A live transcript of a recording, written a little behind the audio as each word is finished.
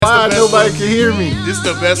nobody can hear me. This is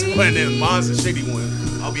the best one, and mine's a shitty one.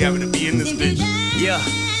 I'll be having to be in this bitch. Yeah.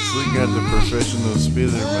 Slick got the professional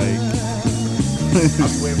spitter mic. I'm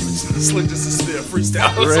waiting for Slick just to spit a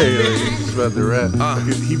freestyle. Right, like he's about to rap.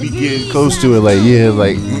 He be getting close to it, like, yeah,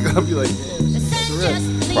 like, I'll be like, damn, it's a rap.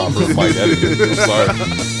 Proper fight etiquette. I'm sorry.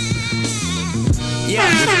 Yeah.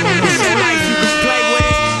 It's your life you can play with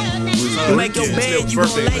it. You make your bed, you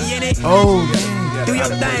gon' lay in it. Oh, Do your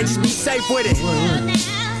thing, just be safe with it.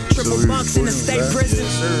 Triple bunks in the state prison.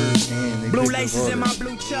 Blue laces in my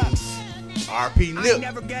blue chucks. RP I Nip. ain't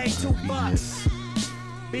never gave $2.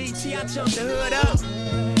 BT, I jumped the hood up.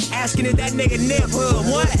 Asking if that nigga Nip hood,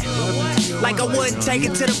 what? Like I wouldn't take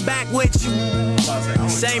it to the back with you.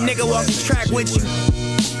 Same nigga walk the track with you.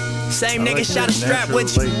 Same nigga shot a strap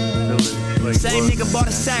with you. Same nigga bought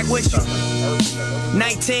a sack with you.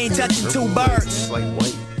 19 touching 2 birds. like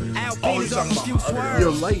white. Alpines off a few swerves. Yo,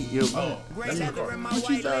 light, yo. Great leather in my What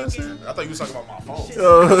you white thought I Lincoln. said? I thought you was talking about my phone.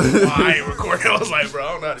 Oh. I ain't recording. I was like, bro,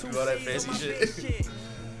 I don't know how to do all that fancy shit.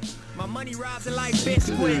 My money rising like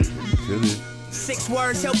Biscuit. 6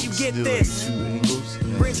 words help you get this.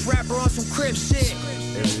 Rich rapper on some crib shit.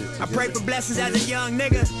 I pray for blessings as a young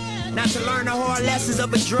nigga. Not to learn the hard lessons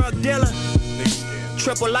of a drug dealer.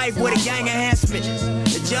 Triple life with a gang enhancement.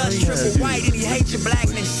 The judge triple white and he hates your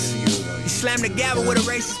blackness. He slammed the gavel with a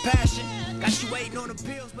racist passion. Got you waiting on the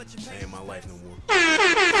pills, but you paying Ain't my life no more.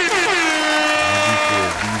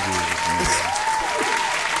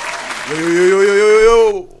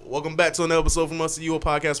 Yo. Welcome back to another episode from Us to You, a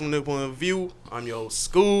podcast from the point of view. I'm your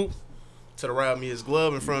host, Scoob. To the right of me is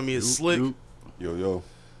Glove. In front of me is Slick. Yo.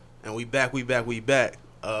 And we back. We got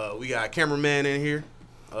a cameraman in here.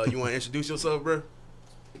 You want to introduce yourself, bro?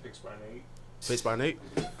 Face by Nate.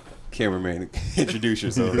 Cameraman, introduce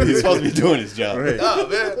yourself. He's supposed to be doing his job. Right. Nah,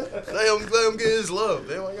 man. Let him get his love,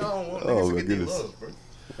 man. Like, y'all don't want niggas to my get their goodness. love, bro.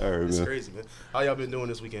 All right, It's man. crazy, man. How y'all been doing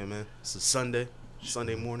this weekend, man? It's a Sunday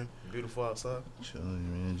morning. Beautiful outside.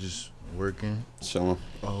 Chilling, man. Just working Chilling.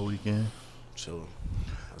 all weekend. Chilling.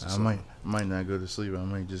 I might not go to sleep. I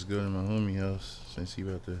might just go to my homie house since he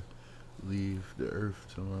about to leave the earth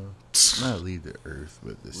tomorrow. Not leave the earth,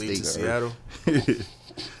 but the Leave to state. Seattle.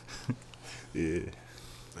 Yeah.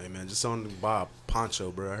 Hey, man, just on to buy a poncho,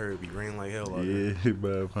 bro. I heard it be raining like hell out there. Yeah, buy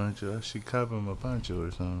a poncho. I should cop him a poncho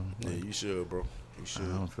or something. Yeah, you should, bro. You should.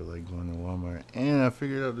 I don't feel like going to Walmart. And I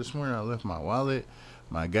figured out this morning I left my wallet.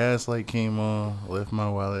 My gas light came on. I left my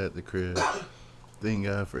wallet at the crib. Thank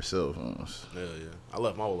God for cell phones. Hell yeah. I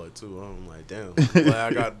left my wallet, too. I'm like, damn. Glad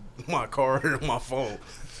I got my card and my phone.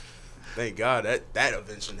 Thank God that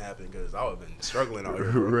invention happened because I would have been struggling out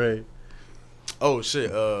here, bro. Right. Oh,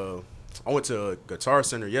 shit. I went to a Guitar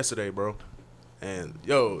Center yesterday, bro. And,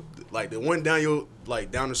 yo, like, the one down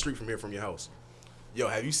the street from here from your house. Yo,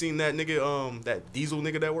 have you seen that nigga, that Diesel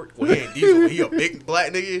nigga that worked? Well, he ain't Diesel, but he a big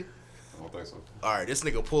black nigga. I don't think so. All right, this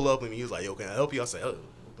nigga pull up and he was like, yo, can I help you? I said, oh,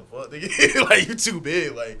 what the fuck, nigga? Like, you too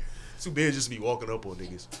big. Like, too big just to be walking up on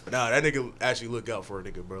niggas. But nah, that nigga actually looked out for a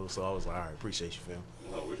nigga, bro. So I was like, all right, appreciate you, fam.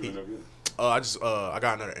 I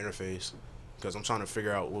got another interface because I'm trying to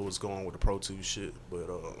figure out what was going on with the Pro Tools shit. But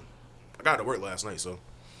I got to work last night, so.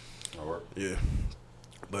 I work. Yeah.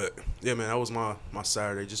 But, yeah, man, that was my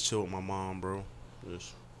Saturday. Just chill with my mom, bro.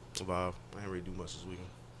 Just survive. I ain't really do much this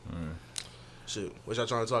weekend. Shit, what y'all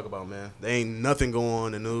trying to talk about, man? There ain't nothing going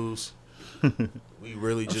on in the news. We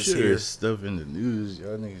really I'm just sure here. there's stuff in the news.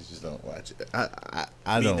 Y'all niggas just don't watch it.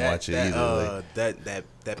 I don't watch it either.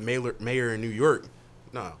 That mayor in New York.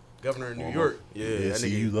 Nah, governor in New York. Yeah, Yeah, that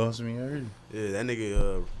see, nigga. you lost me already. Yeah, that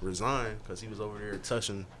nigga resigned because he was over there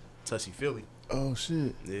touchy Philly. Oh,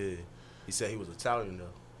 shit. Yeah, he said he was Italian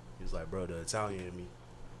though. He was like, bro, the Italian in me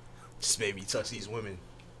just made me touch these women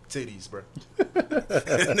titties, bro.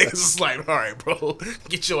 Niggas was like, all right, bro,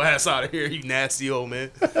 get your ass out of here, you nasty old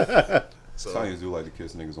man. So Italians do like to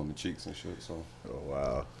kiss niggas on the cheeks and shit, so. Oh,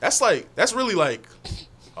 wow. that's really like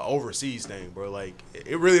an overseas thing, bro. Like,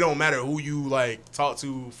 it really don't matter who you like talk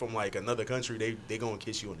to from like another country, they gonna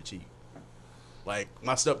kiss you on the cheek. Like,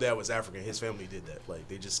 my stepdad was African, his family did that. Like,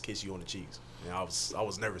 they just kiss you on the cheeks. And I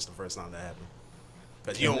was nervous the first time that happened.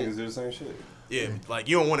 Cause you Niggas don't, do the same shit. yeah, like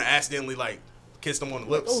you don't want to accidentally like kiss them on the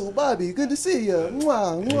lips. Oh, Bobby, good to see you.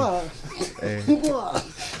 Mwah, mwah, Hey,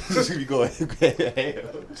 mwah. You go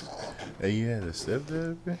hey, you had a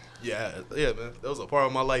stepdad, man? Yeah, man. That was a part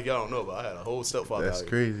of my life y'all don't know about. I had a whole stepfather. That's out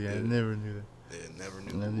crazy. Here. I never knew that. Yeah, never I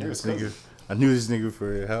knew. knew this nigga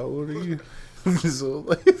for how old are you? His whole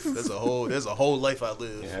life. There's a whole life I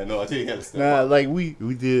lived. Yeah, no, I think you had to step Nah, up. like we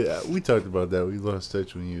talked about that. We lost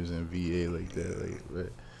touch when you was in VA like that. Like,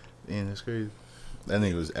 but man, that's crazy. That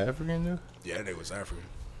nigga was African though. Yeah, that nigga was African.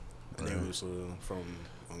 And he was from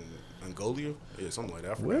Mongolia? Yeah, something like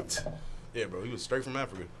that. I forgot. What? Yeah, bro. He was straight from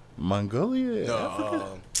Africa. Mongolia? No,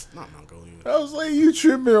 Africa? not Mongolia. I was like, you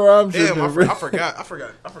tripping or I'm tripping? Damn, bro. I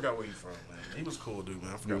forgot where he from, man. He was cool, dude,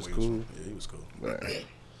 man. I forgot was where he was cool? from. Yeah, he was cool. Right.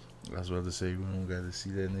 I was about to say, we don't got to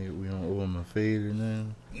see that nigga. We don't owe him a fade or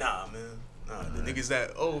nothing. Nah, man. Nah, the niggas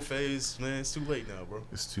that old phase, man, it's too late now, bro.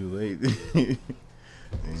 It's too late.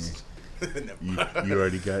 you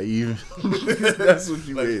already got even. That's what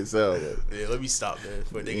you made it sound like. Yeah, let me stop, man.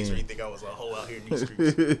 But niggas Yeah. really think I was a hoe out here in these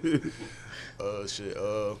streets.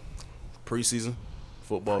 Preseason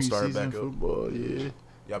football started back Preseason up. football, yeah.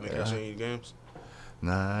 Y'all been catching any games?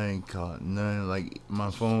 Nah, I ain't caught none. Like, my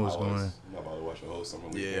phone was going. I'm about to watch the whole summer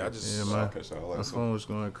league. Yeah, I just Yeah, I'll catch the my highlights. phone was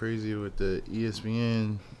going crazy with the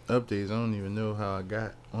ESPN updates. I don't even know how I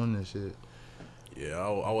got on this shit. yeah,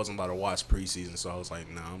 I wasn't about to watch preseason, so I was like,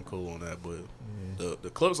 nah, I'm cool on that. But the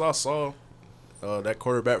clips I saw, that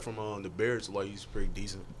quarterback from the Bears, like he's pretty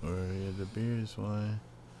decent. Or yeah, the Bears won.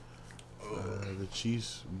 The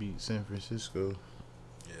Chiefs beat San Francisco.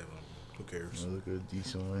 Yeah, who cares? Look at a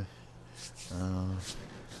decent one.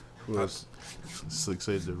 Who else? Slick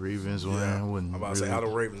said the Ravens won. Yeah, I I'm wouldn't about to say really how the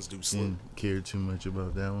Ravens do slip. didn't care too much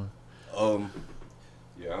about that one.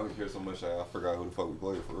 Yeah, I don't care so much. I forgot who the fuck we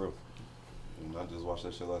played for real. And I just watched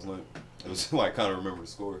that shit last night. It was like kind of remember the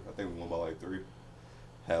score. I think we won by like 3.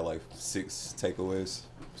 Had like 6 takeaways.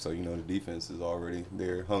 So you know the defense is already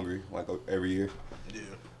there, hungry like every year. Yeah.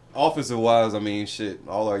 Offensive wise, I mean, shit.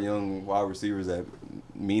 All our young wide receivers that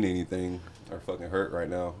mean anything are fucking hurt right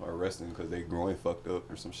now. Are resting because they groin fucked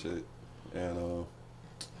up or some shit. And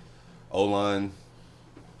O line,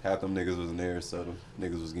 half them niggas was in there, so them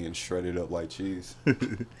niggas was getting shredded up like cheese.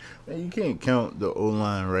 Man, you can't count the O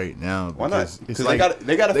line right now. Why not? Because It's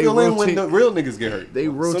they got to fill in when rotate- the real niggas get hurt. They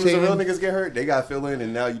As soon as the rotating- real niggas get hurt, they got to fill in,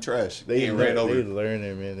 and now you trash. They getting ran over. They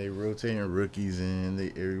learning, man. They rotating rookies and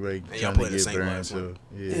everybody And y'all trying to played the get Saints burned. last So week.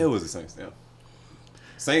 yeah, Yeah, it was the Saints. Yeah,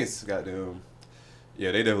 Saints got them.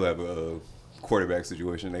 Yeah, they definitely have a quarterback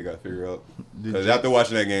situation they got to figure out. Did Because Ja- after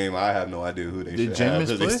watching that game, I have no idea who they Did should have Jameis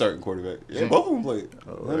because they play? starting quarterback. Yeah, Jam- both of them played.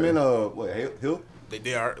 Oh, I mean, what Hill? They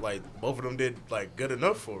did like both of them did like good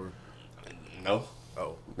enough for her. No,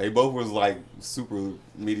 Oh, they both was like super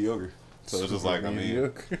mediocre. So it's just like, I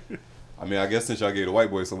mean, I guess since y'all gave the white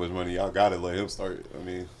boy so much money, y'all gotta let him start. I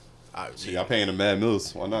mean, shit, y'all paying him mad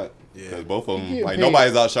mills. Why not? Yeah. Because both of He them, getting like paid.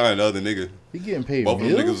 nobody's outshining the other nigga. he getting paid. Both of them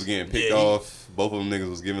millions? niggas was getting picked Yeah, off. Both of them niggas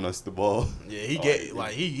was giving us the ball. Yeah,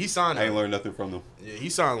 he signed. I ain't learned nothing from them. Yeah, he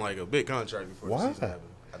signed like a big contract before Why? the season happened.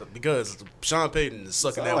 Because Sean Payton is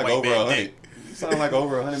sucking Sound that like white over man 100. dick. You sound like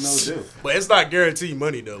over 100 mil deal. But it's not guaranteed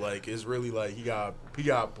money though. Like it's really like he got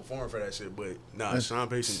to perform for that shit. But nah, Sean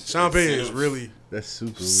Payton is really That's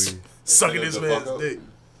super weird. sucking Set this the fuck man's up. dick.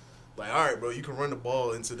 Like, all right, bro, you can run the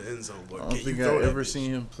ball into the end zone, but I don't can you think I throw that ever bitch?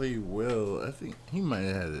 seen him play well. I think he might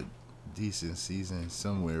have had a decent season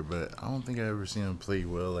somewhere, but I don't think I ever seen him play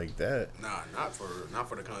well like that. Nah, not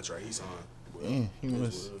for the contract he signed. Well, Yeah, he it is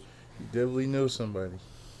must. what it is. He definitely knows somebody.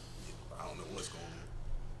 I don't know what's going on.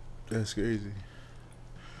 That's crazy.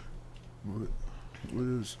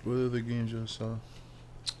 What other games y'all saw?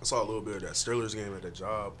 I saw a little bit of that Steelers game at the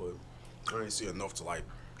job, but I didn't see enough to like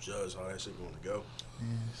judge how that shit going to go.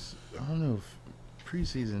 I don't know if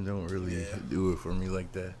preseason don't really Yeah. do it for me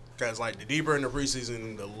like that. Cause like the deeper in the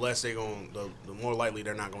preseason, the less they the more likely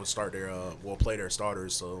they're not going to start their play their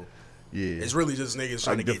starters. So Yeah, it's really just niggas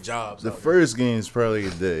trying Like to get jobs. The out there. first game is probably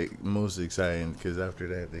the most exciting because after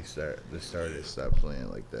that the starters stop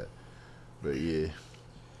playing like that. But yeah,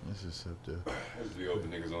 this is up to. I just be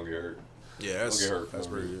hoping niggas don't get hurt. Yeah, that's Don't get hurt for that's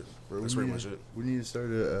no pretty reason. good. Bro, That's we pretty need- much it. We need to start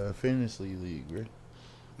a fantasy league, right?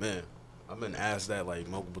 Man, I've been asked that like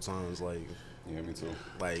multiple times. Like Yeah, me too.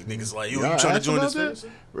 niggas like, yo, Y'all you trying to asked join about this that?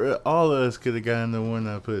 fantasy? Bro, all of us could have gotten the one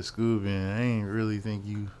I put Scoob in. I ain't really think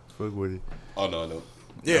you fuck with it. Oh no.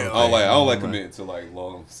 Yeah, I don't like Never mind. committing to like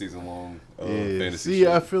season long Yeah. fantasy. See, shit.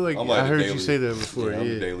 I feel like I'm I the heard you daily- say that before. Yeah, I'm a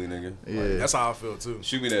Yeah, daily nigga. yeah. Like, that's how I feel too.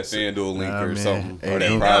 shoot me that FanDuel link Nah, or man. something. Hey, Or that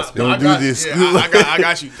don't- prize don't I do got- this, Yeah, Scoob. I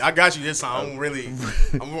got you. I got you this time.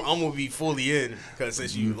 I'm gonna be fully in because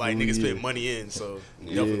since you like fully niggas in. put money in, so you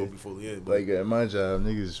Yeah. definitely gonna be fully in. But Like at my job,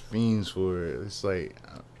 niggas fiends for it. It's like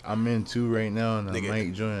I'm in 2 right now, and Nigga, I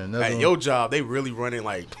might join another. at one. your job, they really running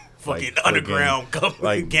like fucking fucking- underground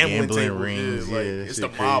like gambling gambling tables. rings, Yeah, like, yeah, that it's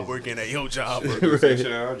shit the mob crazy. working at your job. Same Right. shit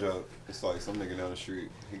at our job. It's like some nigga down the street.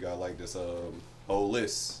 He got like this whole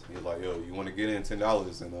list. He's like, yo, you want to get in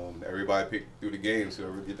 $10, and everybody pick through the games.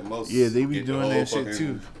 Whoever get the most. Yeah, they be get the doing whole that shit fucking,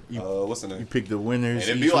 too. You, what's the you name? pick the winners. And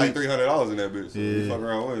it'd be each like week. $300 in that bitch. So you Yeah. fuck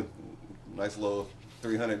around with nice little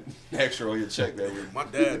 300 extra on your check that week. My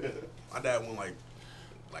dad won like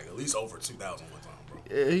at least over 2,000 one time, bro.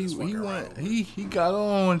 Yeah, he got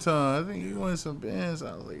on one time. I think he won some bands.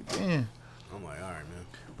 I was like, damn. I'm like, all right, man.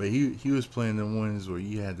 But he was playing the ones where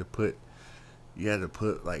you had to put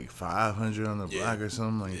like 500 on the block or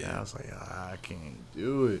something like that. I was like, I can't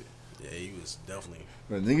do it. Yeah, he was definitely.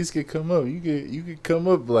 But niggas could come up. You could come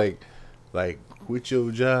up like quit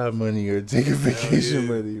your job money or take a vacation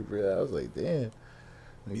money, bro. I was like, damn.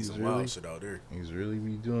 Be some wild shit out there. Niggas really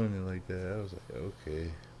be doing it like that. I was like,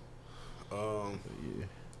 okay. Yeah.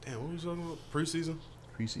 Damn, what was talking about?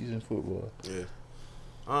 Preseason Football. Yeah.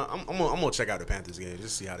 I'm gonna check out the Panthers game just to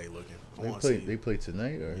see how they looking. They play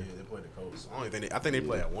tonight, or yeah, they play the Colts. I think they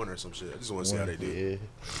play at 1 or some shit. I just want to see how they do. Yeah.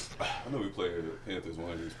 I know we played the Panthers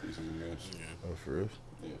one of these preseason games. Yeah. Oh, for real?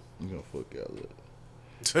 Yeah. You gonna fuck y'all up?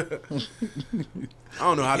 I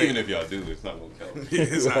don't know how Even they. if y'all do, it's not gonna count. Yeah,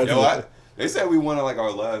 it's not Yo, they said we won like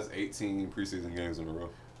our last 18 preseason games in a row.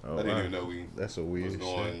 Oh, I didn't wow. even know we That's a was weird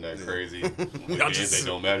going shit. that crazy. Y'all Games just that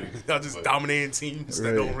don't matter. Y'all just But dominating teams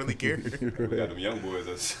that don't really care. we got them young boys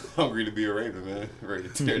that's hungry to be a Raven, man. Ready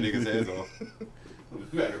to tear niggas' heads off. No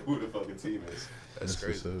matter who the fucking team is. That's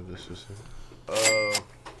crazy. That's what's up.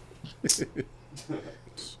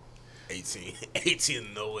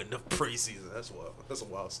 18-0 in the preseason. That's wild. That's a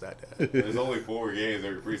wild stat. That. There's only 4 games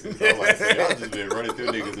every preseason. So I'm like, so y'all just been running through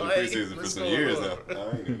niggas in the preseason for some years now.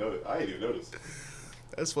 I ain't even noticed.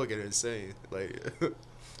 That's fucking insane. Like,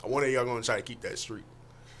 I wonder if y'all gonna try to keep that streak.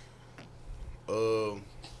 I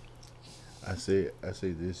say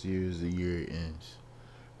this year is the year it ends.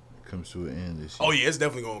 It comes to an end this year. Oh yeah, it's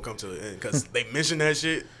definitely gonna come to an end because they mentioned that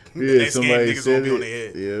shit. Yeah, The next game, somebody niggas said gonna be on their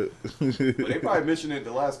head. it. But they probably mentioned it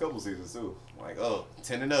the last couple seasons too. Like,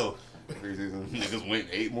 10-0 preseason. Niggas win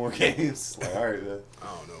 8 more games. Like, all right, man.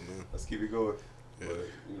 I don't know, man. Let's keep it going. Yeah.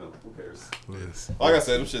 But who cares? Yes. Like I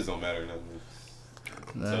said, them shits don't matter nothing.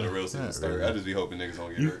 Nah, Until the real season not starts. really. I just be hoping niggas don't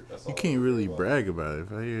get You hurt. That's you all. can't really brag about it.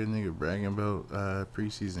 If I hear a nigga bragging about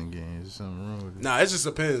preseason games, there's something wrong with it. Nah, it just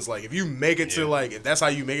depends. Like, if you make it to Yeah. like, if that's how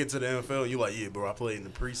you make it to the NFL, you like, yeah, bro, I played in the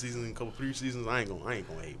preseason, a couple preseasons. I ain't gonna hate,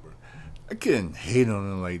 bro. I couldn't hate on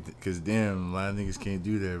him like, cause damn, a lot of niggas can't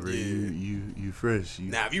do that, bro. Yeah. You fresh.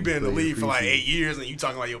 Now, if you been in the play league for like preseason. 8 years and you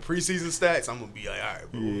talking about your preseason stats, I'm gonna be like, all right,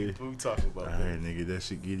 bro, Yeah. what we talking about? All bro? right, nigga, that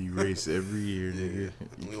shit get erased every year, nigga.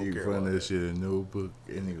 We You don't can't care find about that that. shit in no book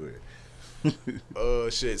anywhere.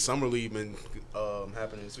 Shit, summer league been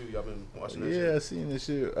happening too. Y'all been watching that Yeah, shit? I seen that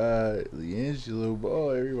shit. LiAngelo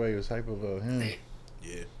Ball, everybody was hype about him.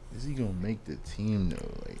 Yeah. Is he gonna make the team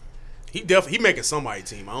though? Like, He making somebody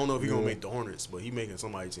team. I don't know if he gonna Yeah. make the Hornets, but he making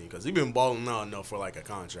somebody team because he been balling out enough for like a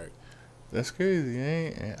contract. that's crazy,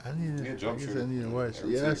 ain't? I need Yeah, to. I jump guess shooter. I need to watch.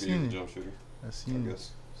 Every Yeah, I team can use seen a it. jump shooter, I I seen it.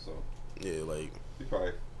 guess. So Yeah, like he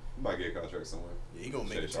might get a contract somewhere. yeah, he gonna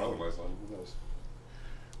make Shit, it. Charlotte Team. might sign him. Who knows?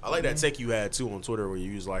 I like that take you had too on Twitter where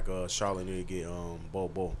you use like Charlotte need to get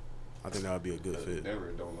Bo. I think that would be a good fit.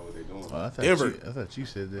 Denver don't know what they're doing. Oh, Denver. I thought you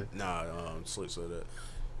said that. Nah, Slick said that.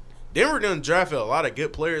 Denver done drafted a lot of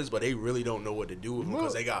good players, but they really don't know what to do with them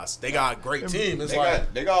because they got a great team. It's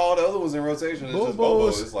They got all the other ones in rotation. It's just Bobo Bobo.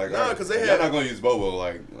 was- It's like, Nah, all right, 'cause they y'all had- not gonna use Bobo.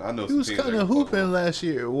 Like, I know He some was teams kind that of can fuck hooping him. last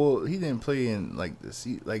year. Well, he didn't play in like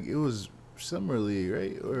like it was summer league,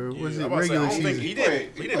 right? Or was I'm it about to say, I regular don't think season? he He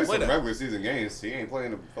didn't played play some that. regular season games. He ain't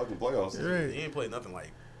playing the fucking playoffs. Right. He ain't played nothing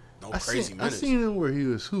like no I crazy minutes. seen him where he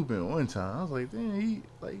was hooping one time. I was like, damn, he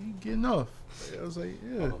getting off. Like, I was like,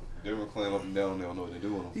 yeah. Denver climb up and down. They don't know what to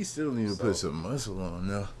do with him. He still need to So- put some muscle on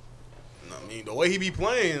though. I mean, the way he be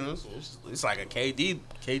playing, it's like a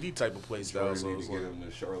KD type of play style. Jordan So need it's to like, get him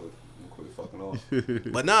to Charlotte and quit fucking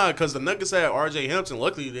off. but nah, because the Nuggets had RJ Hampton.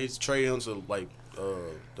 Luckily, they traded him to like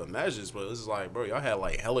the Magic. But it's like, bro, y'all had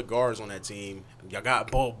like hella guards on that team. Y'all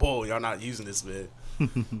got Bo. Y'all not using this man. I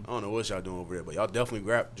don't know what y'all doing over there, but y'all definitely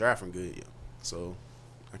drafting good. Yeah. So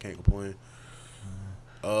I can't complain.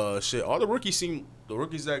 Shit, all the rookies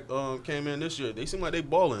that came in this year, they seem like they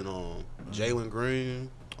balling. Jalen Green.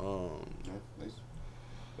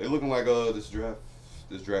 They looking like this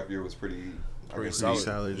draft year was pretty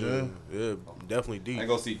solid, yeah. Yeah, definitely I deep. ain't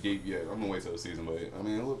gonna see deep yet. I'm gonna wait till the season, but I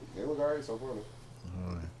mean, they look alright so far.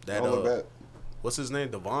 Though. They That don't look bad. what's his name?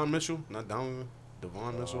 Devon Mitchell, not Down.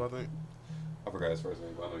 Devon Mitchell, I think. I forgot his first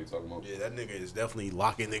name, but I know you're talking about. Yeah, that nigga is definitely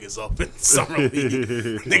locking niggas up in summer league.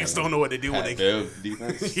 Niggas don't know what to do when they Dev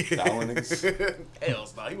defense, fouling niggas. Hell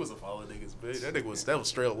no, he wasn't following niggas, bitch. That was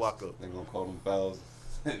straight up lock up. They gonna call them fouls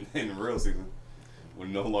in the real season.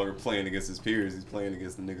 When no longer playing against his peers, he's playing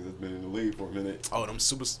against the niggas that's been in the league for a minute. Oh, them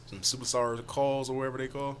superstar calls or whatever they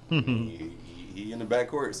call. He in the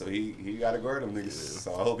backcourt, so he got to guard them niggas.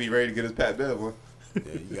 So I hope he ready to get his Pat Bev one.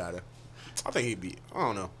 Yeah, you gotta. I think he'd be. I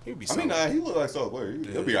don't know. He'd be. I mean, solid. he look like a solid player.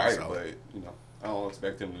 He'll be he's alright, solid. but you know, I don't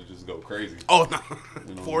expect him to just go crazy. Oh no,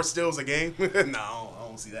 You know. 4 steals a game? No, I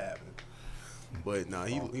don't see that happening. But nah,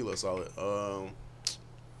 he looks solid.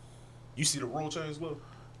 You see the rule change, Will?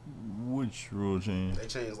 Which rule change? They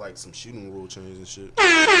changed like some shooting rule changes and shit.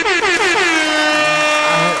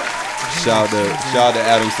 Shout out to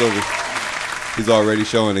Adam Silver. He's already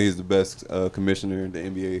showing that he's the best commissioner the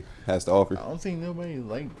NBA has to offer. I don't think nobody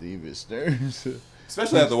liked David Stern.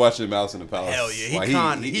 Especially after watching Mouse in the Palace. Hell yeah,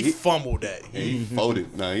 Like, he fumbled that. he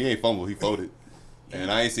folded. Nah, he ain't fumbled. He folded. And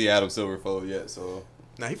I ain't see Adam Silver fold yet. So,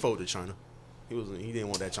 Nah, he folded China. He didn't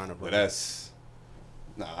want that China. but that's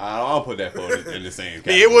I don't put that fold in the same I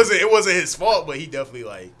category. mean, it wasn't his fault, but he definitely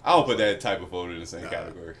like. I don't put that type of fold in the same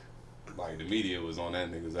category. Like the media was on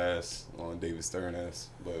that nigga's ass, on David Stern ass.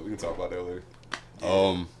 But we can talk about that later.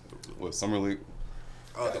 What Summer League?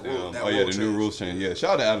 The new rules change. Yeah,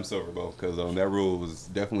 shout out to Adam Silver though, because that rule was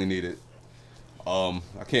definitely needed. I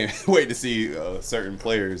can't wait to see certain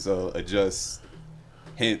players adjust.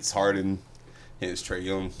 Hence Harden, hence Trae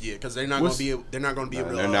Young. Yeah, because they're not going to be able. They're not going to be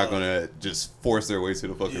able to. They're not gonna just force their way to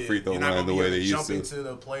the fucking free throw line the way they used to. Jump into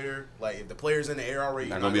the player, like if the player's in the air already.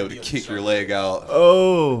 Not gonna be able to kick your leg out.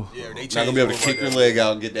 Oh. Yeah, they Not gonna be able to kick your leg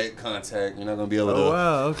out and get that contact. You're not gonna be able to. Oh,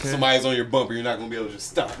 wow, okay. Somebody's on your bumper. You're not gonna be able to just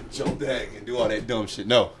stop and jump back and do all that dumb shit.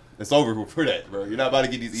 No, it's over for that, bro. You're not about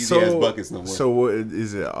to get these easy ass buckets no more. So what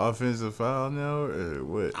is it? Offensive foul now or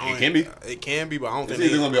what? It can be. It can be, but I don't It's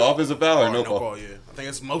think either gonna be offensive foul or no call. Yeah, I think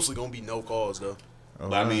it's mostly gonna be no calls though. Oh,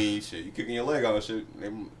 But I mean, shit, you kicking your leg out and shit. Hey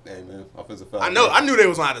man, offensive foul. I knew they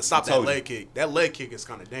was gonna have to stop that told you. leg kick. That leg kick is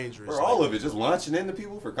kind of dangerous. For all of it, just launching into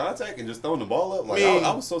people for contact and just throwing the ball up. Like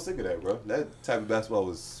I was so sick of that, bro. That type of basketball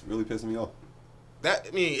was really pissing me off.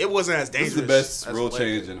 It wasn't as dangerous. This is the best as rule the leg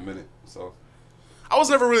change kick. in a minute. So I was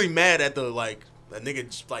never really mad at the like a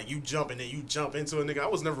nigga like you jump and then you jump into a nigga. I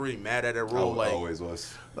was never really mad at that rule. I like always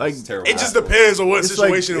was. Like, It's terrible it just basketball. depends on what it's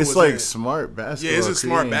situation like, it it's was like in. smart basketball. Yeah, it's a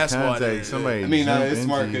smart creating basketball contact, there, somebody I mean, jump it's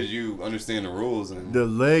smart into because you understand the rules and the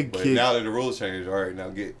leg But kick. now that the rules changed, all right, now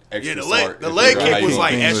get extra Yeah, smart. the and leg figure out how kick you was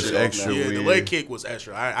like gonna was extra. extra Yeah, the weird. leg kick was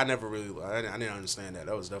extra. I never really, I didn't understand that.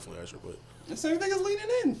 That was definitely extra. But The same thing as leaning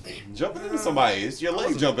in, jumping into somebody. It's your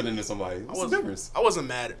leg jumping into somebody. What's the difference? I wasn't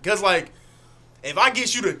mad because like if I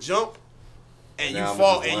get you to jump and Now you I'm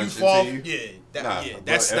fall just and you launching fall, to you?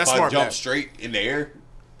 that's if I smart. jump Back. straight in the air,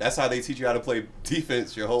 that's how they teach you how to play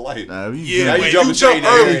defense your whole life. Nah, if you Yeah, now jump, but you jumping you straight jump in the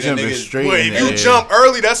air, early, and jumping niggas- straight But in if the you air. jump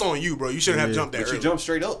early, that's on you, bro. You shouldn't have Yeah. jumped that But early. you jump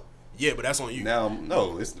straight up. Yeah, but that's on you. Now,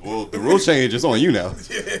 no, the rule change is on you now.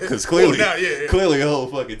 Because clearly, Well, now, yeah. clearly a whole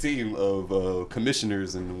fucking team of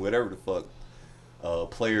commissioners and whatever the fuck,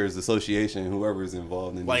 players association, whoever is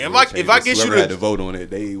involved in Like, these if rule I changes, get you whoever to- had to vote on it,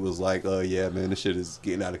 they was like, yeah, man, this shit is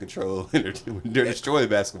getting out of control. And they're destroying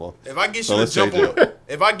basketball. If I get So you to let's jump change on, it.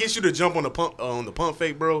 if I get you to jump on the pump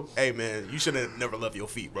fake, bro, hey man, you should have never left your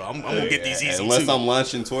feet, bro. I'm gonna get these easy Unless too. I'm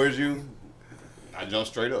launching towards you, I jump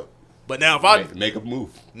straight up. But now if I Make a move.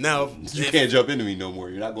 now You if, can't jump into me no more.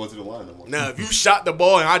 You're not going to the line no more. now if you shot the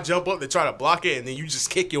ball and I jump up to try to block it and then you just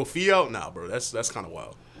kick your feet out, nah, bro, that's kind of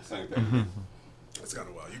wild. Same thing. That's kind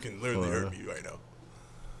of wild. You can literally hurt me right now.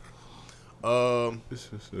 This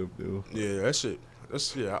is so cool. Yeah, that shit.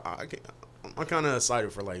 That's I'm kind of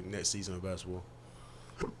excited for like next season of basketball.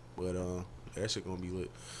 But that shit gonna be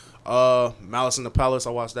lit. Malice in the Palace. I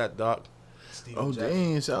watched that doc. Steven Oh, Jackson.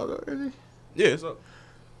 dang, it's out already? Yeah, it's up.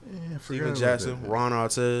 Yeah, I forgot Steven about Jackson, that. Ron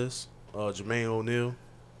Artest, Jermaine O'Neal.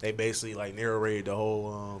 They basically like narrated the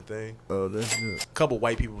whole thing. Oh, that's good. A couple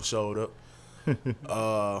white people showed up.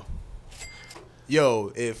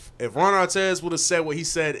 Yo, if Ron Artest would have said what he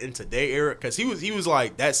said in today era, because he was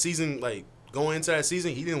like that season, like going into that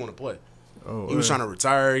season, he didn't want to play. Oh, He was trying to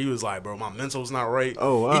retire. He was like, bro, my mental's not right.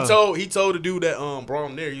 Oh, wow. He told the dude that brought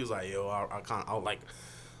him there. He was like, yo,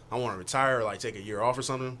 I want to retire, like take a year off or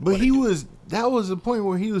something. But that was the point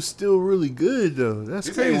where he was still really good, though. That's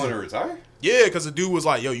You say crazy. you want to retire? Yeah, because the dude was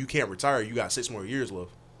like, yo, you can't retire. You got 6 more years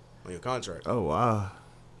left on your contract. Oh, wow.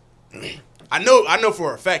 I know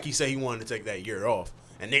for a fact he said he wanted to take that year off.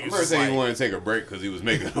 And I niggas remember was saying like, he wanted to take a break because he was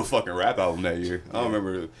making a fucking rap album that year. I don't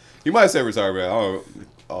remember. He might have said retire, but I don't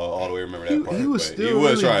all the way remember that part. He was But still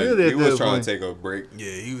really trying. good at He was that trying point. to take a break.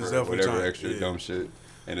 yeah, he was for definitely whatever trying. extra Yeah. dumb shit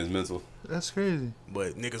and his mental. That's crazy.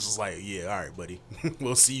 But niggas was like, yeah, all right, buddy.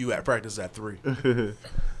 We'll see you at practice at 3.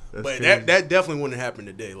 That's But crazy. that definitely wouldn't happen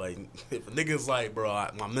today. Like, if a nigga's like, bro,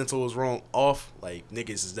 my mental was off, like, niggas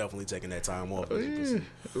is definitely taking that time off. Oh, as you can yeah,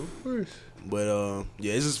 see. of course. But,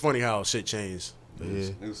 yeah, it's just funny how shit changed. Yeah.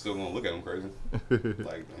 He was still gonna look at him crazy.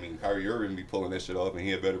 Like, I mean, Kyrie Irving be pulling that shit off, and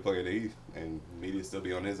he a better player than he, and media still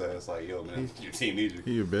be on his ass. Like, yo, man, your team needs you.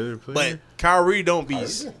 He a better player But Kyrie don't be, Kyrie?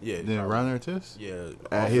 yeah, than Kyrie. Ron Artest? Yeah.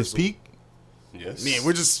 At his offensive- peak? Yes. Man,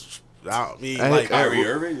 we're just. I mean, Hey, like Kyrie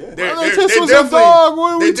Irving, yeah. They're Artest was a dog.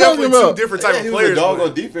 What are we they're talking definitely about? two different type Yeah, of he was players. a dog but-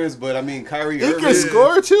 on defense, but I mean, Kyrie He Irving, can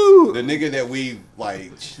score too. the nigga that we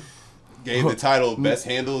like gave the title best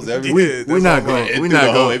handles ever. Yeah, We're that's not all going. right. We're Through the not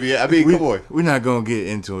whole going. NBA. I mean, come on. We're not going to get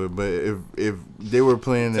into it. But if they were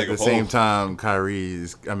playing Take at a the same poll. time,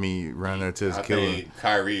 Ron Artest I killer. think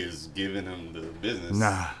Kyrie is giving him the business.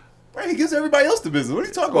 Nah. Right, he gives everybody else the business. What are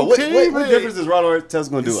you talking about? Okay, What but difference is Ron Artest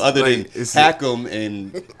going to do it's other like- than it's- hack him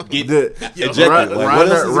and get The ejected? Ron, Like, what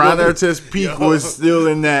else is he Ron gonna do? Artest peak Yo. was still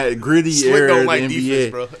in that gritty Slick era don't of like the defense,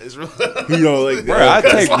 NBA. bro. It's real. He don't like Bro, I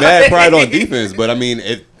that. take mad pride on defense, but I mean,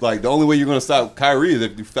 if like the only way you're gonna stop Kyrie is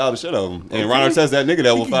if you foul the shit out of him, and Ron Artest that nigga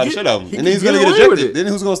that will can foul the get- shit out of him, he and then he's can gonna get get away with ejected. it.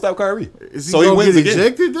 Then who's gonna stop Kyrie? Is he So he gonna wins get again.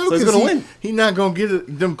 ejected though? So he's 'Cause gonna win. He not gonna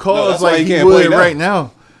get them calls that's why like he he can't play would now. right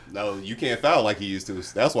now. No, you can't foul like he used to.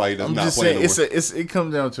 That's why he does I'm not just play saying, no more. it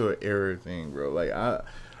comes down to an error thing, bro. Like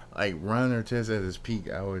Ron Artest at his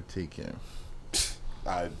peak, I would take him.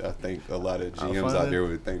 I think a lot of I'll GMs find out it. there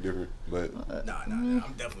would think different, but Nah.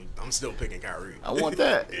 I'm still picking Kyrie. I want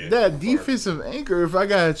that Yeah. that defensive anchor. If I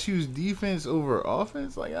gotta choose defense over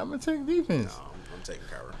offense, like I'm gonna take defense. I'm taking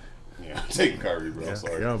Kyrie. yeah, I'm taking Kyrie, bro. I'm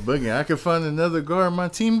sorry. Y'all bugging. I could find another guard. My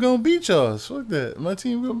team gonna beat y'all. Fuck that. My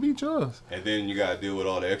team gonna beat y'all. And then you gotta deal with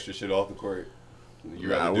all the extra shit off the court. You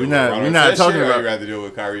Nah, rather we deal with not- Ron we not Artest talking shit, or about- you rather deal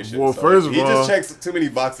with Kyrie shit. Well, So, first like, of all- he just checks too many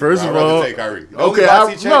boxes. First bro. of I'd rather all, take Kyrie. The only okay, box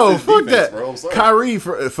he checks is fuck defense, that. bro. I'm sorry. Kyrie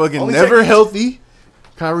for fucking Only never check- healthy.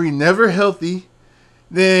 Kyrie never healthy.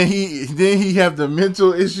 Then he have the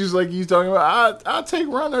mental issues like you talking about. I'll take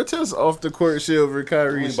Ron Artest off the court shit over The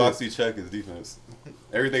Kyrie only shit. box he check is defense.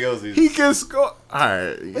 Everything else is He can score. All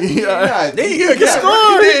right. He not- He he hit a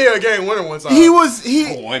scored. game winner one time. He was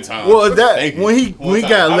one time. Well, that Thank you. when he One time.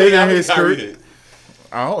 got How later many- in how many his Kyrie career. did?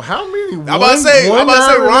 Oh, how many? I'm about to say, One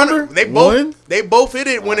Ron. remember? They both hit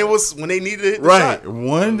it when they needed to hit the Right, shot.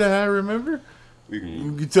 one that I remember. We can,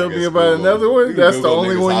 You can tell I me guess, about Google- another we one. can That's the Google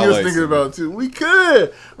only niggas' one you was highlights thinking and about too. We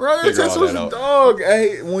could. Ron figure Artest all was that a out. dog.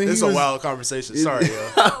 Hey, when It's he a was wild conversation. Sorry,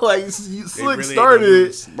 yo. like Slick really ain't started gonna it.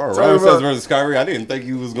 lose. Bro, Talking Ron about- Artest versus Kyrie. I didn't think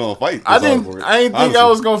he was gonna fight. This I didn't. hard for it. I didn't think Honestly. I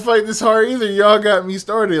was gonna fight this hard either. Y'all got me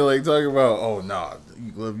started like talking about. Oh nah,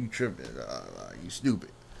 you love you tripping. You stupid.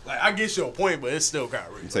 Like I get your point, but it's still Kyrie.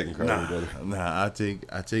 I'm taking Kyrie, brother. Nah. I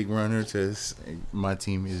take Ron Artest. My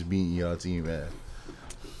team is beating y'all team ass.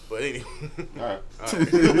 But anyway, All right.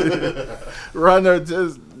 Ron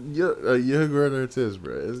Artest, young Ron Artest,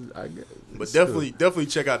 bro. but definitely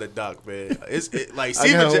check out the doc, man. Like I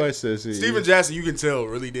Steven, gotta watch that shit, Steven yeah. Jackson, you can tell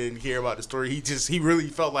really didn't care about the story. He really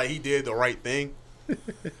felt like he did the right thing. And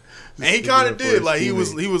he sticking kind up of for did. his Like he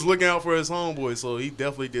was teammate. looking out for his homeboy, so he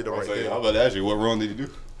definitely did the I'm right saying, thing. how about to ask you, what wrong did he do?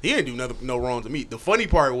 He didn't do no wrong to me. The funny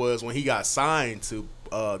part was when he got signed to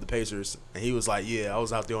the Pacers, and he was like, "Yeah, I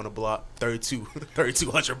was out there on the block,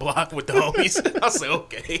 3200 block with the homies." I said,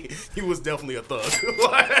 "Okay, he was definitely a thug."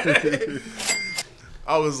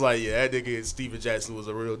 I was like, "Yeah, that nigga Steven Jackson was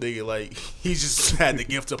a real nigga. Like he just had the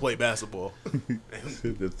gift to play basketball."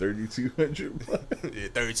 The 3200 block. Yeah,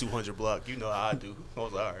 3200 block. You know how I do. I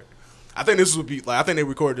was like, all right. I think this would be like I think they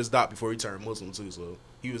recorded this doc before he turned Muslim too, so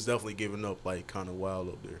he was definitely giving up like kind of wild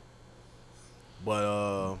up there. But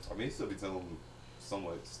I mean, he still be telling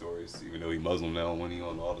somewhat stories, even though he Muslim now when he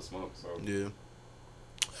on all the smoke. So yeah.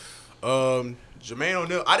 Jermaine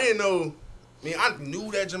O'Neal, I didn't know. I mean, I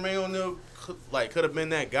knew that Jermaine O'Neal could have been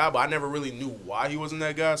that guy, but I never really knew why he wasn't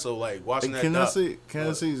that guy. So like watching that Can I doc,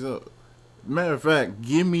 say? So, matter of fact,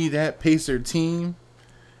 give me that Pacer team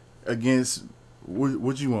against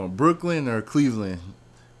what you want, Brooklyn or Cleveland,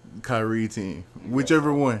 Kyrie team,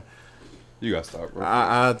 whichever one. you gotta stop, bro.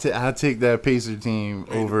 I'll take that Pacer team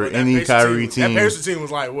over That any Pacers Kyrie team. That Pacers team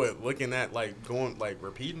was like what, looking at like going like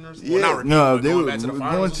repeating or something. Yeah, Well, not repeating, no, but they going were back to the going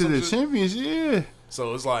finals to or the some shit. champions. Yeah,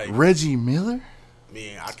 So it's like, Reggie Miller.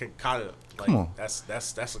 man, I can kind of like Come on. that's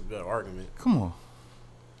a good argument. Come on,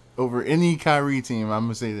 over any Kyrie team. I'm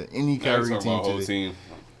gonna say that any Now you're Kyrie talking about team whole today. team.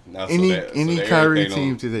 Now, Any that Kyrie everything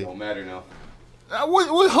team today. don't matter now.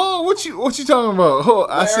 What you talking about?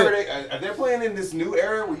 I said They're playing in this new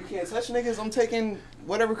era where you can't touch niggas. I'm taking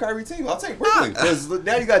whatever Kyrie team. I'll take Brooklyn because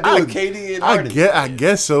now you got to deal with KD and Harden. I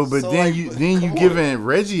guess so, but So, then like, you come on. giving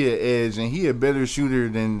Reggie an edge, and he a better shooter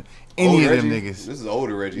than any Old of them Reggie. niggas. This is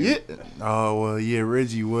older Reggie. Yeah. Oh well, yeah.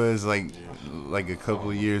 Reggie was like a couple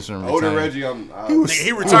of years from Older retiring. Reggie. Nigga,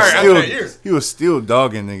 he retired after that year. He was still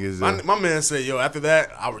dogging niggas. Though. My man said, "Yo, after that,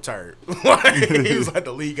 I retired." Like, he was like,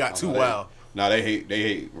 the league got too wild. Nah, they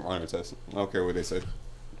hate Ron Artest. I don't care what they say.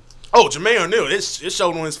 Oh, Jermaine O'Neal, it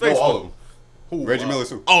showed on his face. No, all of them. Who, Reggie Miller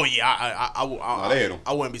too. Oh yeah, I they hate him.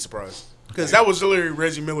 I wouldn't be surprised because that was literally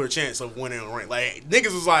Reggie Miller's chance of winning a ring. Like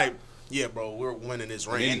niggas was like, Yeah, bro, we're winning this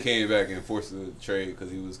And then he ring. came back and forced the trade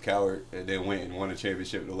because he was coward, and then went and won a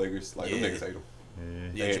championship with the Lakers. Like, them Yeah. niggas hate him.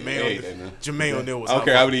 Yeah, They hate that, man. Jermaine O'Neal was. I don't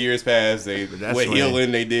care how many years passed. They that's what when-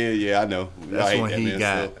 healing they did. Yeah, I know. I That's hate when that, he man,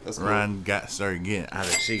 got still. That's cool. Ron started getting out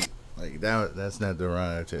of shape. Like that's not the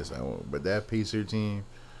Ron Artest I want. But that Pacer team,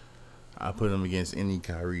 I put him against any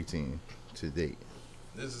Kyrie team to date.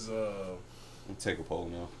 This is Take a poll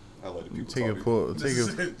now. I'll let the people Take a talk. pull. this Take is,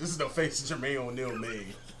 a. this is the face Jermaine O'Neal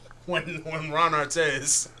made when Ron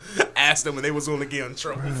Artest asked them and they was going to get in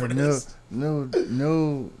trouble for this. No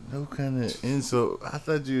kind of insult. I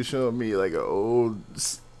thought you showed me like an old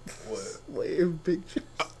What? slave picture.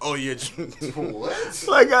 Oh yeah. What?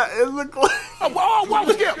 Like it looked like.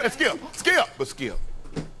 Skip.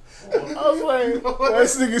 I was like,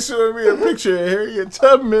 this nigga showing me a picture of Harriet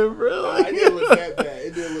Tubman, bro. Like, It didn't look that bad.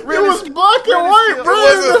 It didn't look. it was black and white, bro.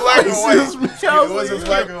 It wasn't black and The white. faces, man. I was It wasn't like,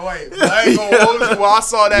 black and white. I ain't gonna hold you. When I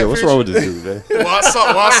saw that Yeah, what's picture, wrong with this dude, man? when I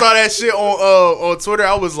saw that shit on Twitter,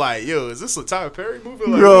 I was like, yo, is this a Tyler Perry movie?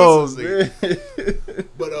 Like, Bro, what's this nigga? man.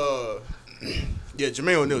 But yeah,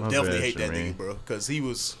 Jermaine O'Neal My definitely bad, hate that Jermaine. nigga, bro, because he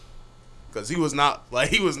was not like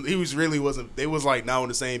he was really wasn't. They was like not on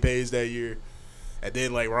the same page that year, and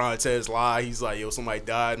then like Ron Artest lied. He's like, yo, somebody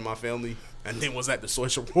died in my family, and then was at the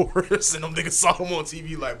Social Wars, and them niggas saw him on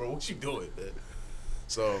TV like, bro, what you doing, man?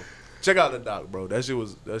 So check out the doc, bro. That shit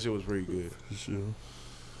was pretty good. Sure.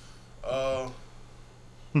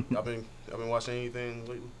 Y'all been watching anything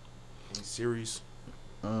lately? Any series?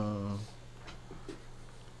 I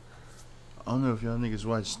don't know if y'all niggas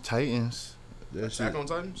watch Titans. That Attack shit, on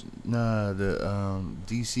Titans? nah, the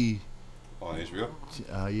DC. On HBO?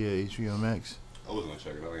 Yeah, HBO Max. I was gonna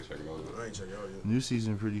check it out. I ain't check it out. I ain't check it out yet. New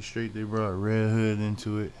season pretty straight. They brought Red Hood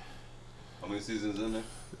into it. How many seasons in there?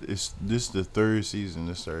 This the third season.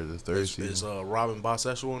 This started the third Is season. Robin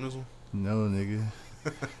bisexual on this one? No, nigga.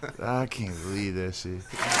 I can't believe that shit. You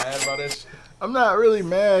mad about that shit? I'm not really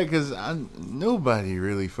mad because nobody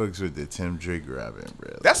really fucks with the Tim Drake Robin,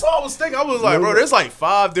 bro. That's all I was thinking. I was like, bro, there's like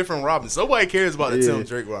 5 different Robins. Nobody cares about the Yeah. Tim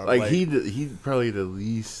Drake Robin. Like he probably the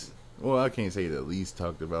least. Well, I can't say the least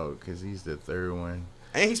talked about because he's the third one.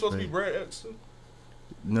 ain't he supposed to be Right. Brad X too?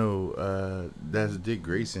 No, that's Dick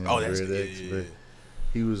Grayson. Oh, that's Red yeah, X, yeah, but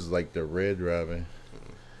he was like the Red Robin.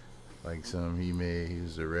 Like some he made, he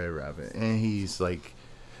was the Red Robin, and he's like,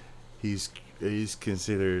 he's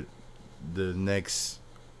considered the next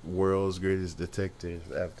world's greatest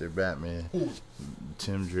detective after Batman.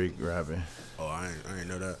 Tim Drake Robin. Oh, I ain't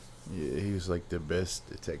know that. Yeah, he was like the best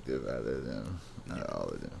detective out of them, not all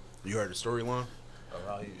of them. You heard the storyline? Of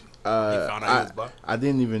how he found out he was black? I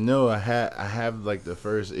didn't even know I have like the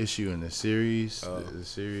first issue in the series. Oh. The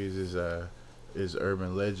series is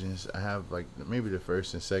Urban Legends. I have like maybe the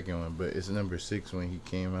first and second one, but it's number 6 when he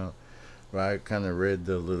came out. But I kind of read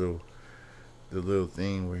the little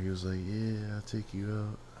thing where he was like, "Yeah, I'll take you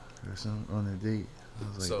out or something on a date." I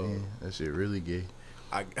was like, So- "Man, that shit really gay."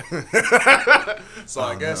 I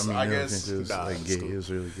I guess mean, I no guess offense, it was nah, like it's gay. cool. It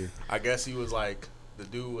was really gay. I guess he was like the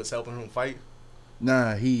dude was helping him fight.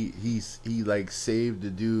 Nah, he like saved the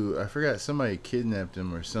dude. I forgot somebody kidnapped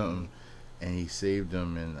him or something, and he saved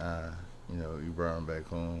him, and he brought him back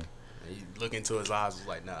home. And he looked into his eyes, was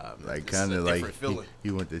like, nah, man, Like this is kind a of like different feeling.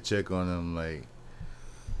 he went to check on him, like,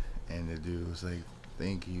 and the dude was like,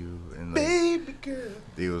 "Thank you," and like Baby girl,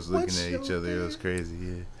 they was looking what's at each your other. It was name? crazy,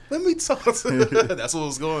 yeah. let me talk to That's what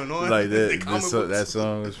was going on. Like The that. comic That books.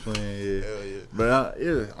 song was playing, yeah. Hell yeah. But I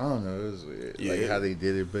don't know. It was weird, like Yeah. how they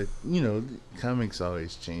did it. But comics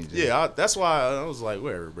always change. Yeah, that's why I was like,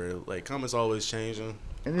 whatever, bro. Like, comics always changing.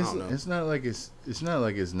 And I don't know. it's not like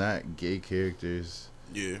it's not gay characters.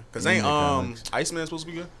 Yeah, cause In ain't the comics. Iceman supposed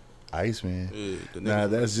to be good? Iceman. Yeah, the Nah, nigga.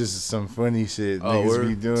 that's just some funny shit Oh, niggas word?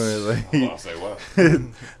 be doing. Like, I'll say wow.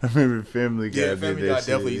 I remember Family Guy Yeah, did Family that Guy shit,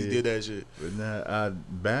 definitely yeah. did that shit. But nah,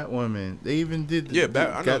 Batwoman. They even did. Yeah, I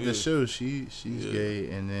know, got the yeah. show. She's Yeah. gay,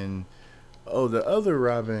 and then the other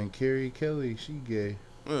Robin, Carrie Kelly, she gay.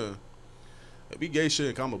 Yeah. It be gay shit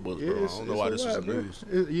in comic books, bro. I don't know why this was bro. news.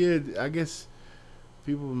 Yeah, I guess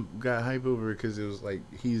people got hype over it because it was like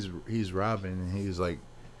he's Robin, and he's like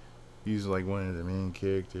one of the main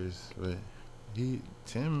characters, but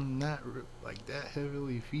Tim not like that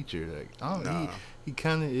heavily featured. Like I don't know, Nah. he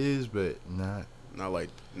kind of is, but not. Not like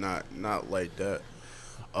that.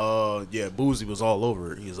 Yeah, Boozy was all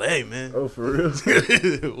over it. He was like, "Hey, man, Oh, for real?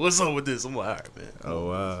 what's up with this?" I'm like, "All right, man." Oh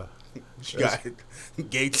wow. You got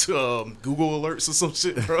gay Google alerts or some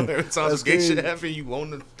shit, bro. Every time That's some gay shit crazy. happen, you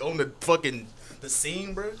on the fucking the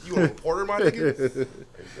scene, bro. You a reporter, my nigga?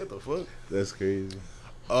 What the fuck? That's crazy.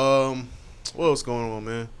 What else going on,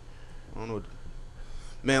 man? I don't know.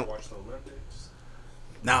 Man, Watch the Olympics.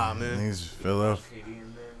 Nah, man. Niggas fell off.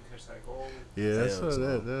 Yeah, that's Yeah, what so-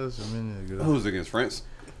 that was a minute ago. Who was against France?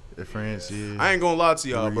 France, yeah. I ain't gonna lie to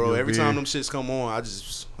y'all, Rudy bro. Every Gobert. time them shits come on, I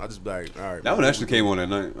just be like, all right. That one actually came on at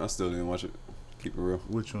night. I still didn't watch it. Keep it real.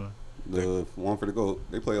 Which one? The one for the gold.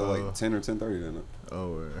 They play at Oh. like 10 or 10:30 that night.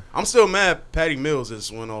 Oh, I'm still mad. Patty Mills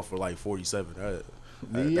just went off for like 47.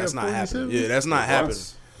 That's not happening. Yeah, that's not happening.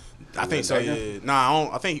 I think so. Yeah. Nah, I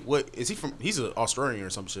don't. I think what is he from? He's an Australian or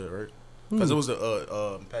some shit, right? Because it was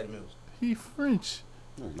Patty Mills. He French.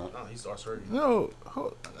 No, he's not. No, he's Australian. No,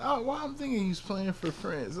 why I'm thinking he's playing for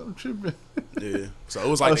France. I'm tripping. Yeah. So it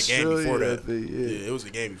was like the game before Australia, I that. think, yeah. It was the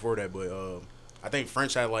game before that. But I think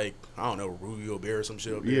French had like I don't know Rudy Gobert or some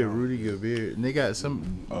shit. Up there. Yeah, Rudy Gobert. And they got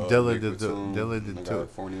some Nick Della Batum, they Della got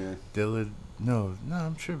Fournier. Della. No,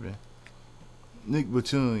 I'm tripping. Nick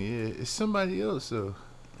Batum. Yeah, it's somebody else though.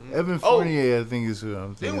 Evan Fournier, I think is who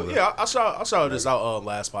I'm thinking. About. Yeah, I shouted this out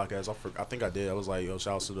last podcast. I think I did. I was like, yo,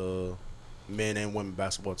 shout out to the men and women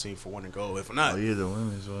basketball team for winning gold. If not, Oh yeah, the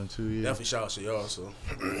women's one too. Yeah. definitely shout out to y'all. So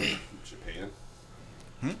Japan.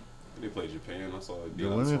 Hmm? They played Japan. I saw The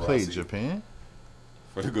Deanna women played Taurasi Japan.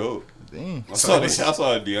 for the gold. Damn. I saw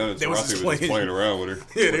Deanna They was just Taurasi was just playing around with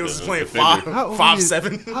her. yeah, they was just playing How old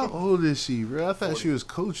 5'7". How old is she, bro? I thought she was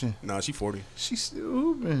coaching. Nah, she 40. She's still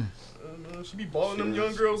hooping. She be balling them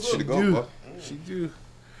young girls She the goat, do. boy. She do.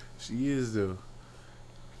 She is though.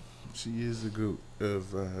 She is the goat of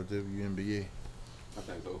WNBA. I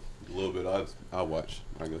think so. A little bit. I watch.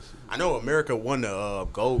 I guess. I know America won the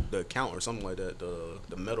gold, the count or something like that,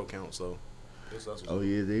 the medal count. So that's what's Oh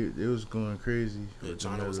yeah, they was going crazy. yeah, with the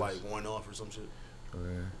China was like medals. 1 off or some shit. Oh,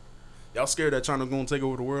 Y'all scared that China gonna take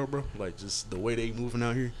over the world, bro? Like just the way they moving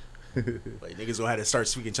out here. yeah. Like niggas gonna have to start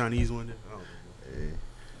speaking Chinese one day. I don't know. Hey,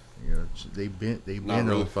 you know, they been Not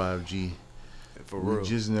really. on 5G. For We real.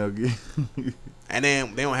 just now get. And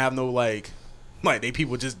then they don't have no like they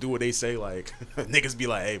people just do what they say. Like niggas be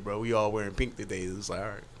like, hey, bro, we all wearing pink today. It's like, all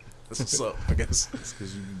right, that's what's up. I guess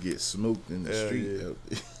Because you can get smoked in the Yeah, street. yeah. Out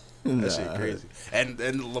there. that shit crazy. And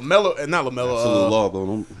Lamelo and not Absolute Lamelo. law, though.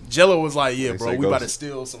 Don't- Jello was like, yeah, They bro, say we about to ghosts.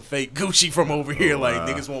 steal some fake Gucci from over here. Like wow.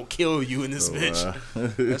 niggas won't kill you in this Oh, bitch.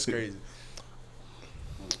 wow. That's crazy.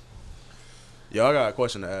 Yo, I got a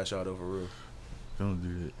question to ask y'all though for real. Don't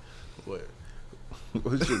do What? that.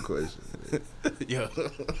 What's your question? Yo.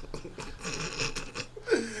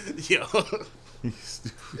 Yo. You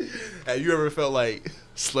stupid. Have you ever felt like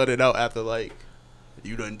slutted out after like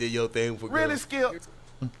you done did your thing for girls? Skip.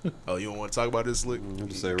 Oh, you don't want to talk about this, Slick? I'll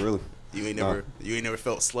just say really. You ain't Nah. never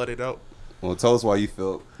felt slutted out? Well, tell us why you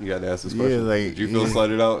felt. You got to ask this Yeah, question. like, Did you feel yeah.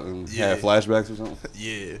 slutted out and Yeah. had flashbacks or something?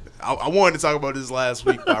 Yeah, I wanted to talk about this last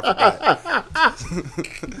week, but I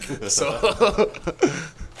forgot.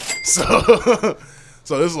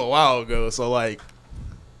 So this is a while ago. So like,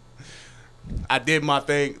 I did my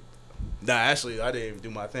thing. Nah, actually, I didn't even do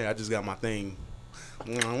my thing. I just got my thing.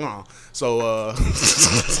 So so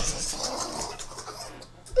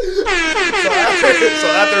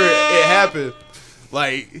after it happened,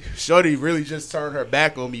 like Shorty really just turned her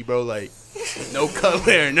back on me, bro. Like no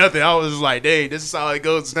color or nothing. I was like, dang, this is how it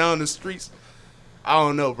goes down the streets. I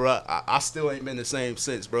don't know, bro. I still ain't been the same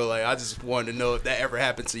since, bro. Like I just wanted to know if that ever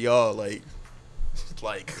happened to y'all. Like,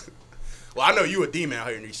 well, I know you a demon out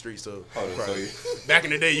here in these streets, so, probably, back in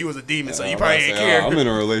the day you was a demon, so you I'm probably about to ain't say, care. I'm in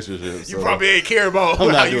a relationship. You so probably ain't care about I'm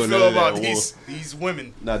not how you doing feel none of about that. these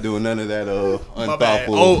women. not doing none of that My bad.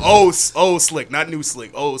 unthoughtful. Old Slick, not new Slick.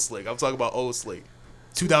 Old Slick. I'm talking about old Slick.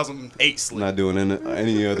 2008 Slick. Not doing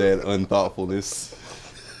any of that unthoughtfulness.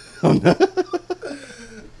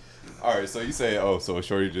 All right, so you say, so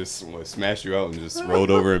Shorty just smashed you out and just rolled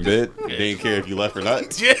over in bed? Didn't care if you left or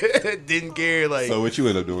not? Yeah, didn't care. Like So what you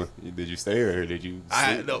end up doing? Did you stay or did you I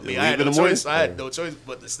had no, leave I had in no the morning? choice. I had no choice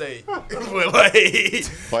but to stay. But like,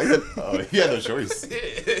 Why you had no choice.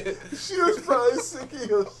 She was probably sick of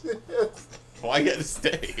your shit. Why you had to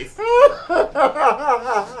stay?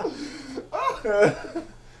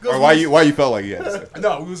 Or why you felt like you had to stay?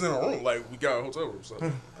 no, we was in a room. Like we got a hotel room, so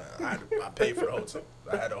I paid for the hotel.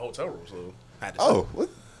 I had a hotel room, so I had to. Oh, what?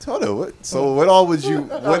 Hold on, what? So what all would you?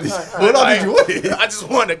 What all did you want? I just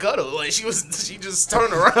wanted to cuddle. Like she just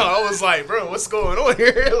turned around. I was like, bro, what's going on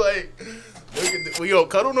here? Like, we don't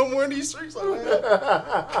cuddle no more in these streets. Like,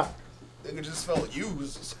 nigga just felt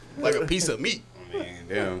used like a piece of meat. I mean,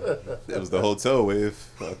 damn, that was the hotel wave.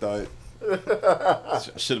 I thought I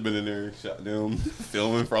should have been in there, shot down,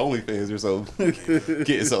 filming for OnlyFans or something,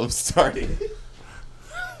 getting something started.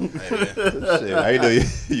 Hey, man. Shit, I didn't know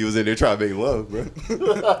you was in there trying to make love, bro.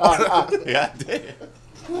 God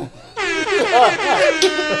damn.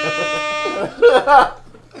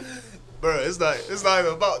 Bro, it's not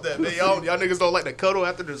even about that, man. Y'all niggas don't like to cuddle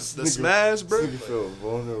after the smash, bro. Nigga feel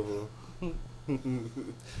vulnerable.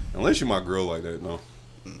 Unless you my girl like that, no.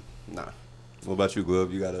 Nah. What about you,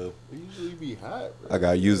 Glove? You got a... It usually be hot, bro. I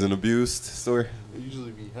got used and abused story. It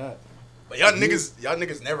usually be hot. But y'all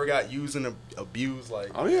niggas never got used and abused,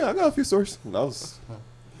 like. Oh, yeah, I got a few stories. I was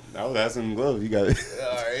asking Glove. You got it.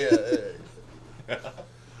 All right, yeah.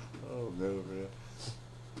 Oh no, bro.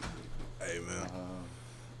 Hey, man.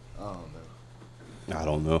 I don't know. I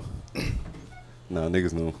don't know. Nah,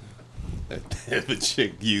 niggas know. If a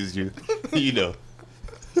chick used you, you know.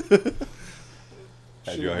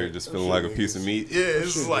 Had you out here just feeling like a piece of meat? Yeah,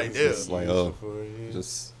 it's just like, yeah. It's like,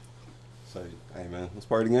 just say, hey, man, let's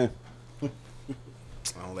part of the game.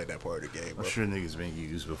 I don't like that part of the game, bro. I'm sure niggas been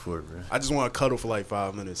used before, bro. I just want to cuddle for like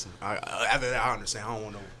 5 minutes. After that, I understand. I don't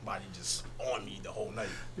want nobody just on me the whole night.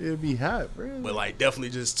 It'd be hot, bro. But like, definitely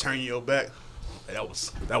just turn your back. Like,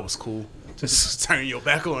 that was cool. Just turn your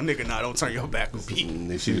back on a nigga. Nah, don't turn your back on me.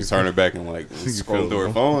 And then she just turned her back and like scrolled through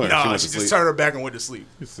her phone. Or Nah, went she to just sleep? turned her back and went to sleep.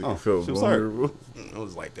 Oh, felt she was tired. vulnerable. It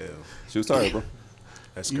was like, damn, She was tired, bro.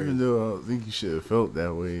 that's crazy. Even though I don't think you should have felt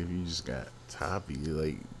that way if you just got toppy,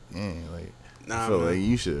 like, man, like, Nah, I felt man. like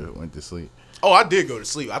you should have went to sleep, Oh, I did go to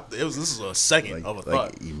sleep. This is a second of a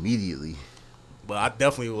thought. immediately. But I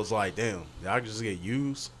definitely was like, damn, did I just get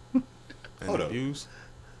used and Hold up. abused?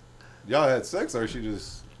 Y'all had sex or she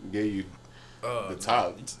just gave you the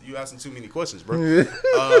top? You asking too many questions, bro.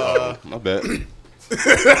 My bad. You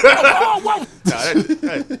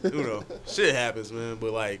know, shit happens, man.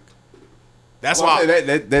 But like, that's Well, why.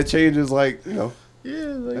 that changes like, you know, Yeah,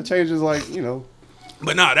 like, that changes like, you know.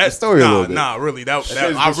 But nah, that's story a little bit. really. That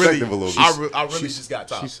changes I really, perspective a little bit. I really just got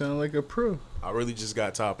top. she sounded like a pro. I really just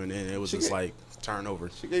got top, and then it was She just get- like turnover.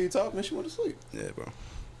 She gave you top and she went to sleep. Yeah, bro.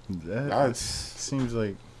 That Nice. seems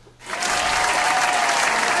like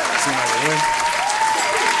Seemed like a win.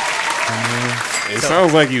 It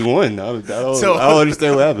sounds like you won. I don't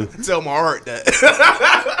understand what happened. Tell my heart that.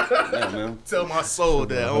 Yeah, man. Tell my soul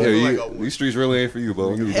that. I don't Yeah, feel you, like I won. these streets really ain't for you,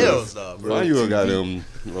 bro. Hell no, bro. Find you a goddamn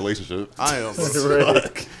relationship. I am. Bro.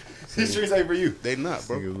 right. These streets ain't for you. They not,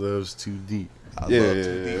 bro. Nigga loves too deep. I Yeah, love yeah, too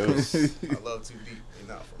yeah. deep. It was- I love too deep. They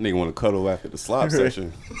not for Nigga want to cuddle after the slop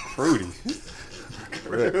session. Fruity.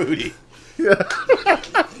 Fruity.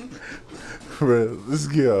 Bro, let's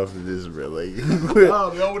get off of this, bro. Like,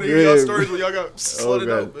 y'all want to hear y'all stories when y'all got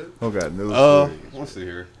slutted out, man. Oh god, no story. Let's see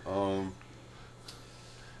here.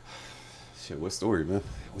 Shit, what story, man?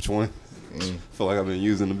 Which one? Feel like I've been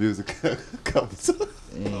using the music a couple times.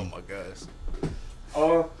 Oh my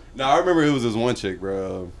gosh. No, I remember it was this one chick,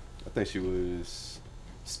 bro. I think she was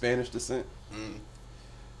Spanish descent.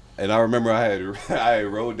 And I remember I had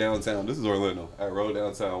rode downtown. This is Orlando. I rode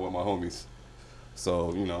downtown with my homies.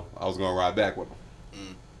 So, you know, I was going to ride back with them.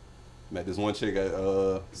 Met this one chick at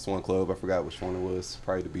this one club. I forgot which one it was.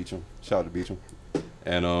 Probably the Beecham. Shout out to Beecham.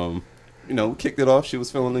 And, you know, we kicked it off. She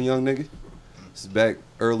was feeling a young nigga. She's back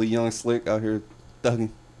early, young, slick out here thugging.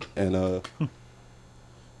 And,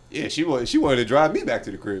 yeah, she wanted to drive me back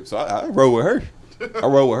to the crib. So I rode with her. I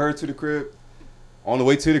rode with her to the crib. On the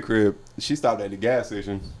way to the crib, she stopped at the gas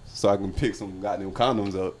station so I can pick some goddamn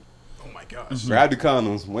condoms up. Oh my gosh. Grabbed the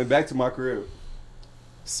condoms, went back to my crib,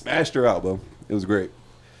 smashed her out, bro. It was great.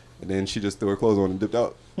 And then she just threw her clothes on and dipped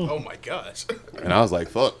out. Oh my gosh. And I was like,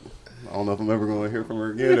 fuck. I don't know if I'm ever going to hear from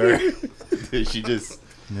her again. Or did she just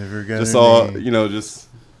Never got just her saw, name. you know, just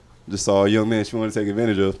saw a young man she wanted to take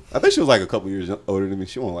advantage of. I think she was like a couple years older than me.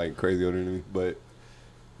 She wasn't like crazy older than me. But,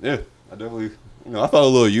 yeah, I definitely, you know, I felt a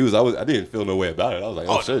little used. I didn't feel no way about it. I was like,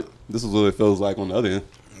 oh, shit. This is what it feels like on the other end.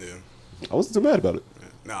 Yeah. I wasn't too mad about it.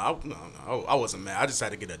 No, I wasn't mad. I just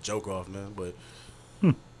had to get a joke off, man. But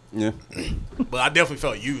Yeah. I definitely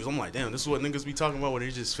felt used. I'm like, damn, this is what niggas be talking about when they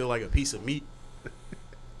just feel like a piece of meat.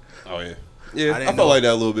 Oh, yeah. Yeah, I didn't felt know. like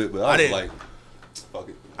that a little bit, but I was didn't- like, fuck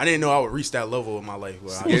it. I didn't know I would reach that level in my life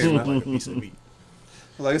where I just felt like a piece of meat.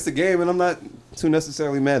 Like, it's a game, and I'm not too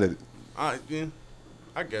necessarily mad at it. Yeah,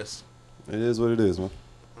 I guess. It is what it is, man.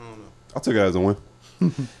 I don't know. I took it as a win. Nah,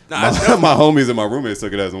 My homies and my roommates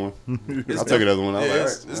took it as a win. I took it as a win. I was yeah, like,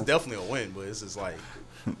 it's all right, definitely a win, but it's just like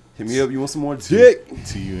hit me up. You want some more dick?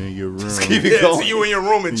 To you in your room. Keep it yeah, going. so you in your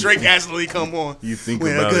room and Drake accidentally come on. You think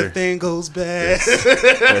When a about good her. thing goes bad.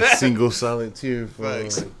 That single solid tear.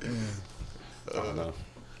 Facts. I don't know.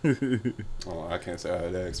 Oh, I can't say I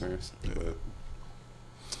had that experience. But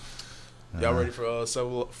Y'all ready for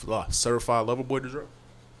Certified Lover Boy to drop?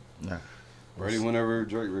 Nah, ready whenever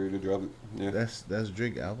Drake ready to drop it. Yeah. that's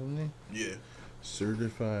Drake album name. Yeah,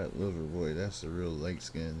 Certified Lover Boy. That's the real light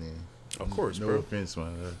skin name. of course, No bro. offense, my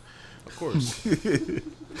love. Of course.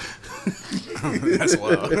 That's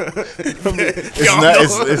wild.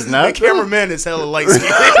 It's not. The cameraman is hella light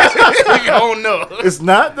skinned. You don't know. It's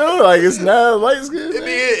not though. Like it's not light skin. I mean,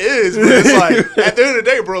 it is, but it's like at the end of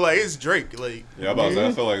the day, bro. Like it's Drake. Like Yeah, I'm about to say,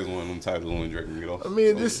 I feel like it's one of them types of when Drake can get off. I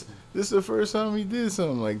mean, this is the first time he did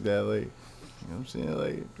something like that. Like, you know what I'm saying?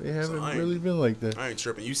 Like they haven't really been like that. I ain't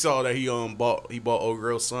tripping. You saw that he bought old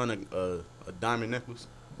girl's son a diamond necklace.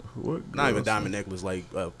 What? Not even a diamond necklace, like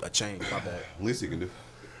a chain. My bad. Least he can do.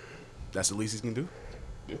 That's the least he can do.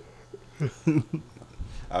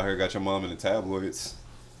 Out here got your mom in the tabloids.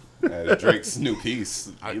 Drake's new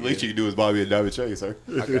piece. I- The least you can do is buy me a diamond chain, sir.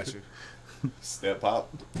 I got you. Step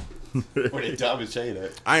pop. Where they diamond chain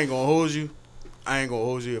at? I ain't gonna hold you.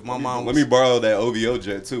 If my mom Let was, me borrow that OVO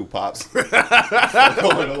jet too, pops. What's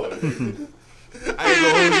going on? I ain't gonna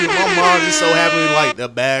hold you. If my mom just so happily like the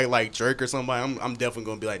bag like Drake or somebody, I'm definitely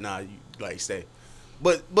gonna be like, nah, you like stay.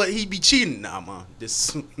 But he be cheating, nah, man.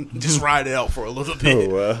 Just ride it out for a little bit.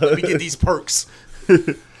 Oh, wow. Let me get these perks.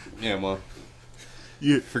 Yeah, mom.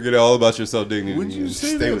 You, Forget all about your self dignity. would you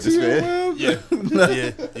say stay that with to this your man? mom? Yeah,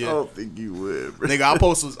 yeah, I yeah. don't think you would, bro. Nigga,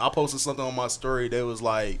 I posted something on my story that was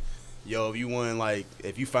like, yo, if you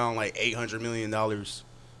found like $800 million,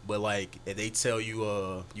 but like if they tell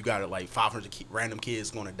you you got like 500 random kids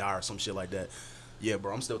gonna die or some shit like that, yeah,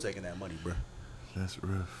 bro, I'm still taking that money, bro. That's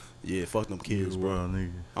rough. Yeah, fuck them kids, You bro. wild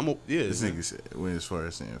nigga. This This nigga said, went as far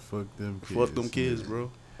as saying, fuck them kids. fuck them kids,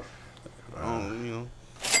 bro. I don't, you know,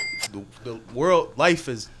 the world life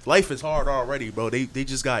is hard already, bro. They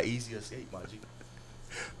just got easy escape, my G.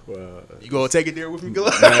 Wow. You gonna take it there with me,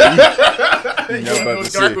 Gilla? You're not about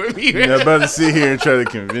to dark with me, sit, you're not about to sit here and try to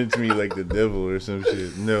convince me like the devil or some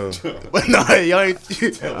shit. No. But nah, y'all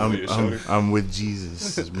ain't. I'm with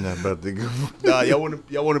Jesus. I'm not about to go. Nah, y'all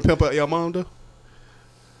wanna pimp out your mom though?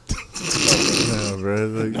 No, bro.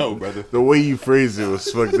 Like, No, brother. The way you phrased it was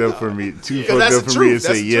fucked up for me. Too fucked that's up the for me to truth. say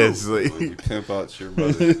That's yes. the Like, You pimp out your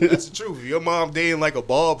brother. That's the truth. If your mom dating like a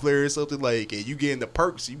ball player or something like, and you getting the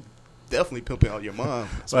perks, you definitely pimping out your mom,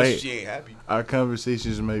 especially Like, if she ain't happy. our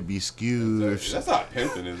conversations might be skewed. That's not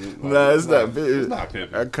pimping, is it? Like, Nah, it's not. It's not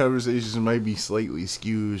pimping. Our conversations might be slightly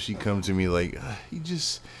skewed. She come to me like, he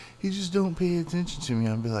just don't pay attention to me.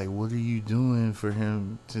 I'll be like, what are you doing for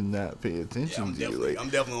him to not pay Yeah, attention I'm to you? definitely, Like, I'm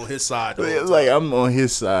definitely on his side. the whole time. like I'm on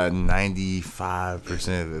his side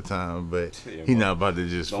 95% of the time, but Yeah, he Mom. not about to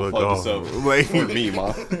just Don't fuck fuck off. this up Like, for me,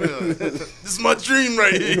 mom. This is my dream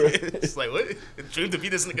right here. It's like, what? A dream to be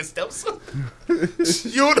this nigga's stepson?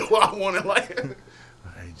 You know what I wanted, like.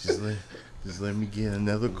 alright, just let me get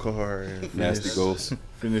another car and Nasty finish, goals.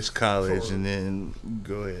 finish college and then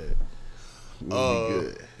go ahead. We'll be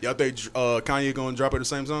good. Y'all think Kanye gonna drop at the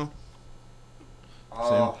same time?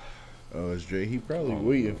 Oh, it's Drake. He probably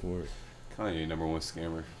waiting for it. Kanye number one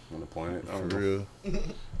scammer on the planet. I For don't know. real.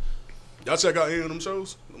 Y'all check out any of them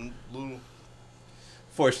shows? Them little.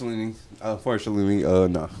 Unfortunately,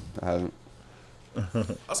 no, I haven't.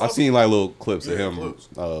 I saw I've seen like little clips of Yeah, him clips.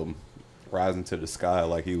 rising to the sky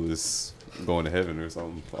like he was going to heaven or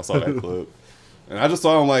something. I saw that clip. And I just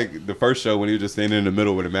saw him like the first show when he was just standing in the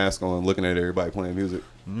middle with a mask on looking at everybody playing music,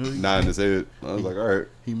 nodding his head. I was like, all right.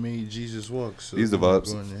 He made Jesus walk. So He's the I'm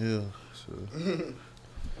vibes. Going to hell.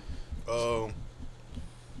 So.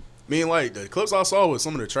 Me and like the clips I saw with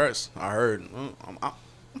some of the tracks I heard.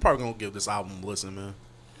 I'm probably gonna give this album a listen, man.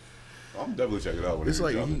 I'm definitely check it out. When It's it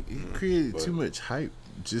like drops. he created But- too much hype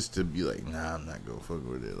just to be like, nah, I'm not gonna fuck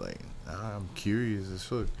with it. Like, nah, I'm curious as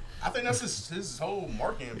fuck. I think that's his whole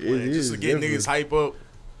marketing It plan, just is, to get definitely. niggas hype up.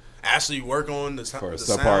 Actually work on the For a the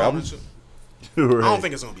subpar sound album? and shit. Right. I don't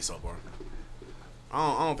think it's gonna be subpar.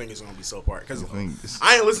 I don't think it's gonna be subpar because I think it's-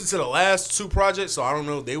 I ain't listened to the last two projects, so I don't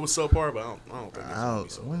know if they were subpar, but I don't think it's gonna be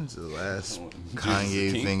subpar. When's the last Jesus Kanye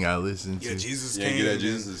is King? thing I listened to? Yeah, Jesus You came. ain't get that and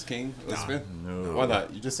Jesus is King? Let's Nah. spin. No. Why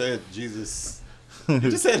not? You just said Jesus. You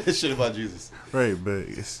just said that shit about Jesus. Right, but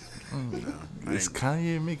it's I is ain't-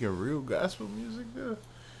 Kanye making real gospel music though?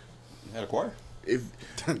 You had a choir? If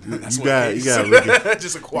That's you what got, it you is. gotta look at,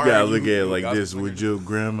 just you acquiring. gotta look at it like gospel this. singer. Would your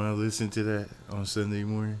grandma listen to that on Sunday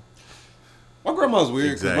morning? My grandma's weird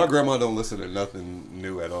because Exactly. my grandma don't listen to nothing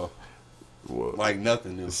new at all. Well, Like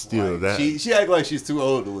nothing new. Still Like, that- she act like she's too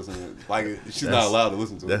old to listen to it. Like she's not That's- allowed to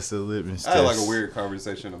listen to it. that's the litmus I had like test. a weird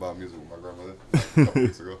conversation about music with my grandmother a couple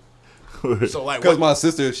weeks ago. So like, Because what, my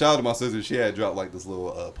sister, shout out to my sister, she had dropped like this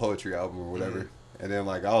little poetry album or whatever. And then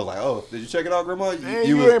like I was like, oh, did you check it out, Grandma? Man,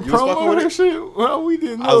 you ain't was fucking with promoting it? shit. Well, we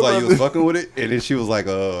didn't know I was like, about you was this. fucking with it, and then she was like,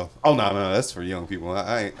 oh no, that's for young people.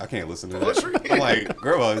 I can't listen to that. I'm like,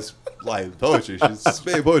 Grandma, it's like poetry. She's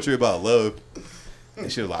spitting poetry about love.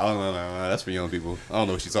 And she was like, oh, no, that's for young people. I don't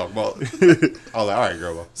know what she's talking about. I was like, all right,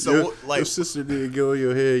 girl. So your like, sister didn't go in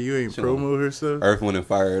your head. You ain't promo her stuff. Earth, Wind, and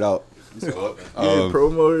Fire it out. You didn't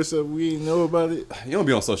promo her stuff. We didn't know about it. You don't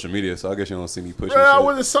be on social media, so I guess you don't see me pushing Bro, I shit.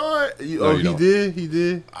 would have saw it. No, you He don't. did. He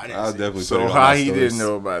did. I I didn't see definitely put it So on how my he stories. didn't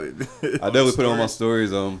know about it? I definitely put it on my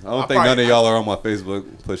stories. I don't think probably- none of y'all are on my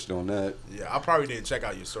Facebook. Pushed on that. Yeah, I probably didn't check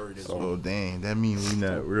out your story this week. Oh dang, that means we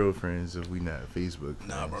not real friends if we not Facebook.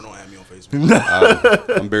 Nah, friends. bro, don't add me on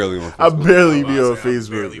Facebook. I'm barely on I Facebook. barely be I on say I Facebook,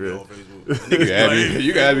 barely be bro. on Facebook. You Niggas can, add be me, like,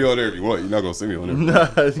 you can add me on there if you want. You're not gonna see me on there.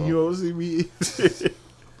 Nah, you don't see me.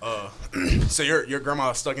 So your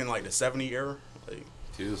grandma stuck in like the 70 era? Like,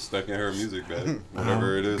 She was stuck in her music, man.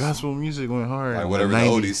 Whatever it is. Gospel music went hard. Like in whatever the 90s.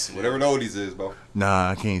 oldies. Whatever the oldies is, bro. Nah,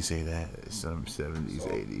 I can't say that. Some 70s,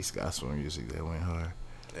 80s gospel music that went hard.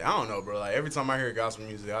 I don't know, bro. Like every time I hear gospel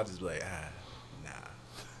music, I just be like, nah.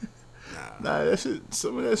 Nah, that shit.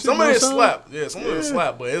 Some of that shit. Some of don't it sound- slap. Yeah, some of it Yeah.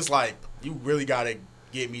 slap. But it's like you really gotta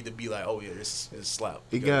get me to be like, oh yeah, this slap.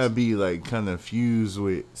 It gotta be like kind of fused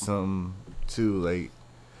with something too. Like,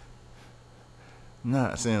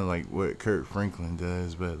 not saying like what Kirk Franklin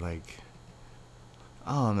does, but like,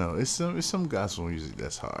 I don't know. It's some gospel music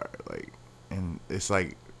that's hard. Like, and it's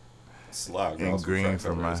like Slide. ingrained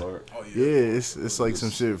from my. heart. Oh Yeah, it's like some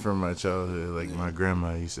shit from my childhood. Like my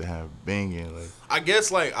grandma used to have banging. Like, I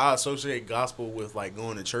guess like I associate gospel with like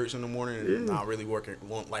going to church in the morning and Yeah. not really wanting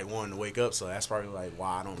to wake up. So that's probably like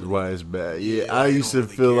why I don't. Really, why it's bad. Yeah, Yeah, I like, used don't to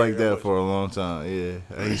really feel care like that that much. for a long time.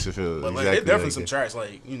 Yeah, I used to feel But like exactly there's definitely like some that. tracks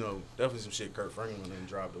like definitely some shit Kurt Franklin and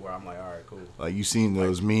dropped where I'm like, all right, cool. Like you seen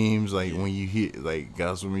those memes, like yeah. when you hit like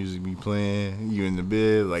gospel music be playing, you in the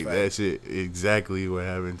bed, like that Facts. shit. Exactly what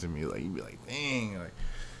happened to me. Like you be like, dang, like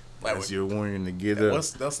Like that's what- your warning to get up.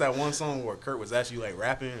 That's that one song where Kurt was actually like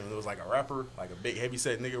rapping and it was like a rapper, like a big heavy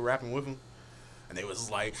set nigga rapping with him. And they was just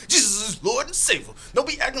like, Jesus is Lord and Savior. Don't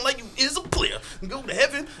be acting like you is a player. Go to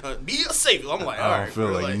heaven, be a savior. I'm like, all I don't right. feel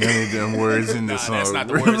bro, like none of them words in Nah, this song. that's not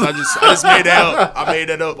the bro. words. I just made that up. I made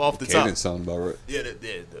that up off the top. Cadence sound about right. Yeah,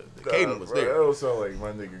 the cadence was there. That don't sound like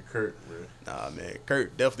my nigga Kurt, bro. Nah, man,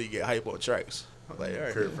 Kurt definitely get hype on tracks. I'm like, all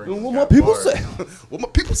right. Kurt man. Franklin's What my got people bars. say. What my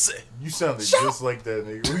people say? You sounded just like that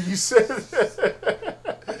nigga when you said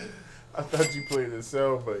that. I thought you played a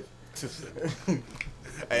soundbite.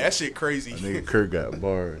 Hey, that shit crazy. Nigga Kurt got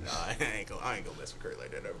bars. Nah, I ain't gonna mess with Kurt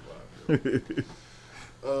like that ever.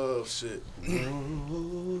 Oh shit.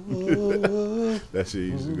 That shit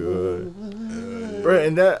used to go hard. Bro,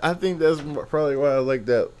 and that I think that's probably why I like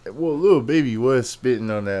that. Well, Lil Baby was spitting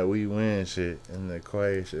on that We Win shit, and the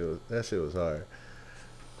quiet shit. That shit was hard.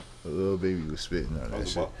 But Lil Baby was spitting on that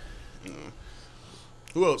shit.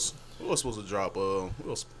 Who else? Who else supposed to drop? Who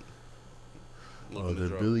else? Oh, looking to the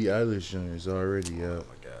drop? Billie Eilish joint is already Oh out.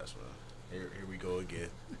 my gosh, man! Here we go again.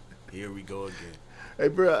 Here we go again. Hey,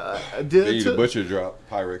 bro, I did. Benny the Butcher dropped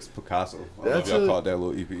Pyrex Picasso. I don't know if That's y'all a- caught that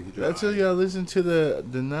little EP. He Did I dropped. tell you I listened to the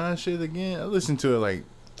Nas shit again? I listened to it like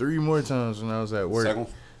 3 more times when I was at work. Second?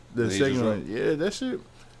 The That he second just one, yeah, that shit.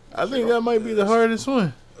 I think that might be the hardest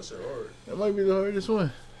one. That shit hard. That might be the hardest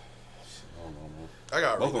one. I don't know, man. I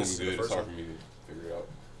got Both of them re-listen to good. the It's first hard one. for me to figure it out.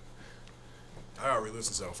 I got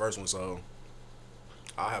re-listen to the first one, so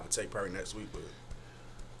I'll have a take probably next week. But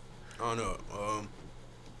I don't know.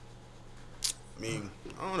 I mean,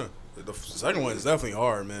 I don't know. The second one is definitely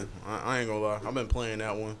hard, man. I ain't gonna lie. I've been playing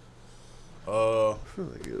that one. I feel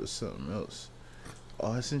like it was something else.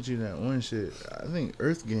 Oh, I sent you that one shit. I think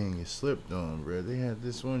Earth Gang is slipped on, bro. They had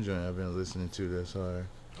this one joint I've been listening to that's hard.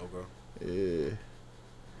 Okay. Yeah.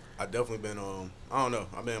 I definitely been I don't know.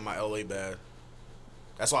 I've been in my LA bad.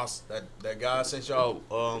 That's why that guy I sent y'all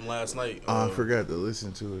last night. Oh, I forgot to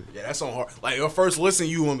listen to it. Yeah, that song hard. Like your first listen,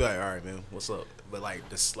 you won't be like, all right, man, what's up? But like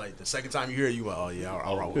this, like the second time you hear it, you like, oh yeah,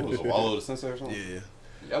 I'll rock with Was it. it Wallow the Sensei or something? Yeah,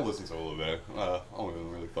 Yeah, I listened to it a little bit. I don't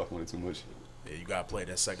even really fuck with it too much. yeah, you gotta play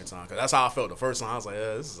that second time because that's how I felt the first time. I was like,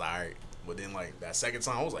 yeah, this is alright. But then like that second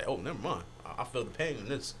time, I was like, oh, never mind. I feel the pain in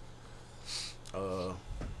this. Yeah,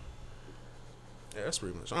 that's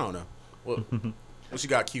pretty much. I don't know. What you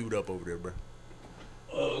got queued up over there, bro?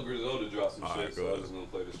 Griselda dropped some All shit, right, so go I ahead. just gonna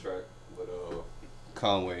play this track with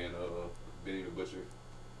Conway and Benny the Butcher.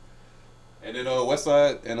 And then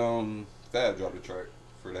Westside and Fab dropped a track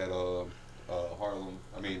for that Harlem.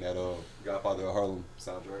 I mean that Godfather of Harlem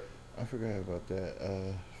soundtrack. I forgot about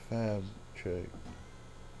that. Fab track.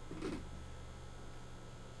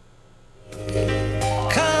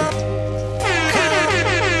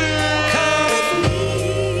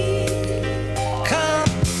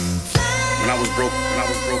 When I was broke,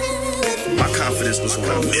 my confidence was on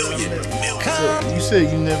a million. So you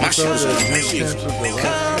said you never My saw shit was that on Drink millions. Champs with the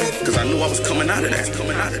last Cause I knew I was coming out of that.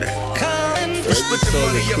 Split the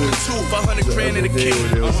money up in two, 500 grand in the king.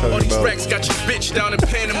 All these racks got your bitch down in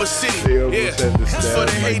Panama City. Yeah, this for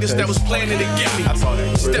the haters that was planning to get me.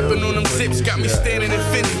 Stepping on them zips got me standing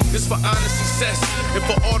infinity. This for honest success and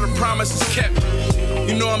for all the promises kept.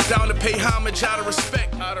 You know I'm down to pay homage out of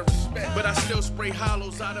respect. But I still spray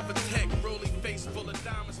hollows out of a tech. Rolling face full of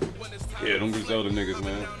diamonds. When it's time Yeah, them Griselda niggas,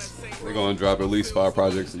 man. They're gonna drop at least 5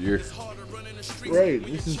 projects a year. Right.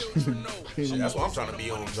 This is Shit, that's what I'm trying to be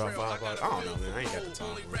on. Drop 5 projects. I don't know, man. I ain't got the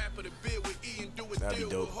time. That'd be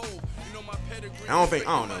dope. I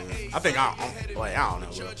don't know, man. I think I don't know,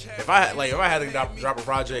 bro. If I had to drop a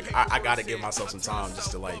project, I gotta give myself some time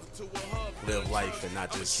just to like live life and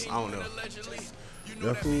not just, I don't know.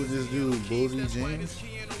 that fool with this dude, Bodie James.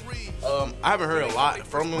 I haven't heard a lot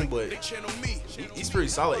from him, but he's pretty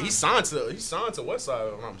solid. He's signed to Westside,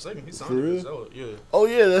 if I'm not mistaken. He's signed For to real? Griselda, yeah. Oh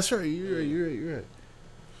yeah, that's right. You're right.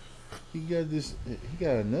 He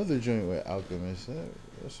got another joint with Alchemist.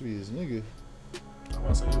 That should be his nigga. I'm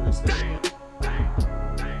about to say this.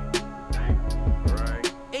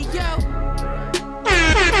 Hey yo.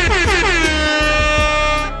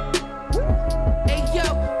 Hey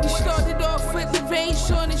yo, we started off with Levine,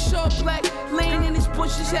 Sean and Short Black. Laying in his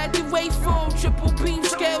bushes, had to wait for him. Triple beam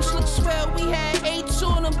scales look swell, we had 8s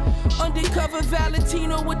on them. Undercover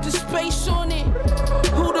Valentino with the space on it.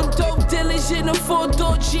 Who them dope dealers in the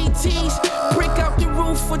 4-door GTs? Break out the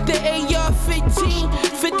roof with the AR-15.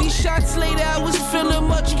 50 shots later, I was feeling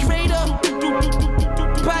much greater.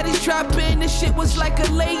 Bodies dropping, this shit was like a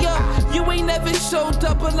layup. You ain't never showed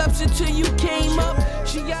double ups until you came up.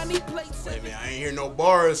 Gianni played. Hey man, I ain't hear no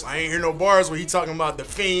bars where he talking about the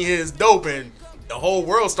fiend his dope and the whole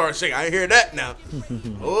world starts shaking. I ain't hear that now.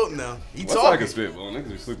 Oh no, he What's talking. like a spit, bro? Niggas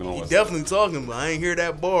be sleeping on He Westside. definitely talking, but I ain't hear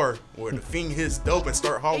that bar where the fiend his dope and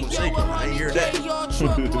start hauling shaking. I ain't hear that.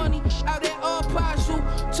 Truck money out at all partial.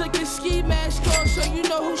 Took your ski mask off so you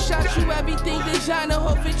know who shot you. Everything designer,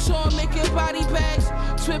 hope it's on, make your body bags.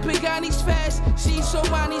 Twin Pagani's fast. See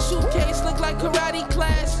Somani suitcase look like karate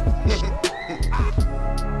class.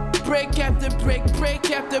 Brick after brick,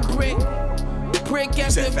 brick after brick. Brick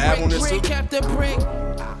after said Fab on brick, this brick too? after brick.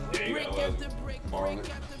 Yeah, he got a bar on it.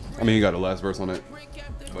 I mean, he got the last verse on it.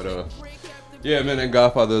 But yeah, man, that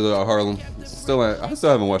Godfather of Harlem. I still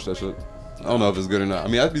haven't watched that shit. I don't know if it's good or not. I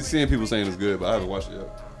mean, I've been seeing people saying it's good, but I haven't watched it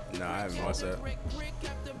yet. Nah, I haven't watched that.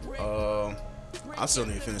 I still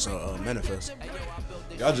need to finish Manifest.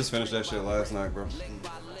 Y'all just finished that shit last night, bro.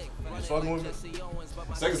 You fucking with it?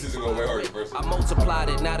 Second season go way harder than first. I multiplied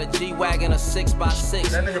it, now the G-Wagon a 6x6.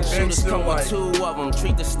 That nigga Ben Shooters still come with like- 2 of them,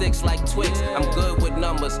 treat the sticks like Twix. I'm good with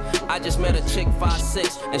numbers. I just met a chick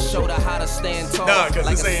 5'6" and showed her how to stand tall Nah, 'cause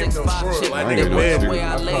like this a ain't no 6'5" squirrel. chick. Like, nigga It was Ben- the way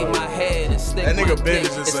I lay my head and stick That my nigga Ben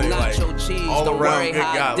dick. is just It's a, like, nacho cheese, all don't around worry good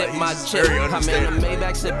how guy. I dip Like, my he's chip. very I'm in a understanding.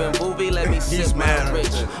 Maybach sipping boovie, let me He's sip my mad rich.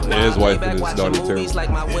 understanding. Yeah, his wife Maybach is watching Donnie movies Terrible. like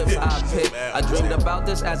my whips I pick. mad I dreamed about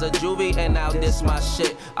this as a juvie and now this my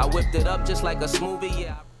shit. I whipped it up just like a smoothie,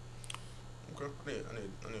 yeah. Okay,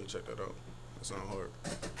 I need to check that out. That sound hard.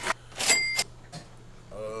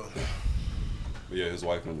 But yeah, his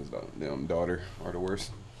wife and his damn daughter are the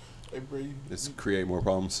worst. Hey, bro, you It's create more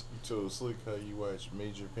problems. told Slick how you watched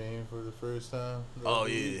Major Payne for the first time. Oh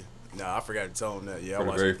yeah. Nah, I forgot to tell him that. Yeah, I For the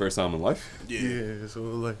watched very it. first time in life. Yeah. Yeah, so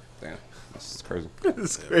like Damn, this is crazy.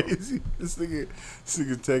 it's crazy. This nigga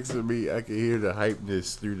texting me. I can hear the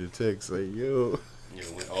hypeness through the text. Like, yo, Yeah,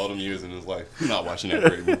 went all them years in his life not watching that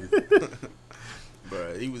great movie.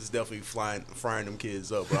 Bro, he was definitely frying them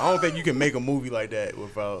kids up. Bro, I don't think you can make a movie like that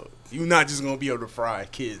without you not just gonna be able to fry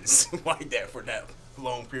kids like that for that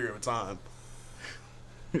long period of time.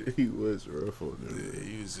 he was rough on them. Yeah,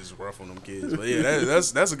 he was just rough on them kids. But yeah,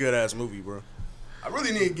 that's a good ass movie, bro. I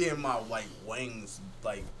really need to get in my like Wayne's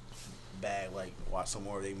like bag, like watch some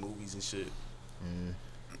more of their movies and shit.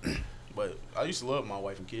 Yeah. But I used to love My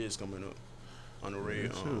Wife and Kids coming up on the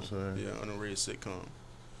red, that shit was hard. yeah, on the red sitcom.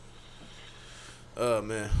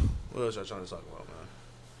 Man, what else y'all trying to talk about, man?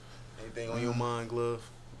 Anything on your mind, Glove?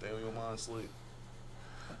 Anything on your mind, Slick?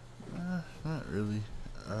 Not really.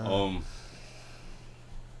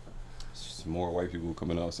 It's just more white people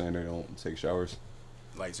coming out saying they don't take showers.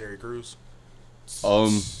 Like Terry Crews?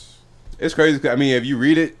 It's crazy. 'Cause, I mean, if you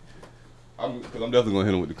read it, because I'm definitely gonna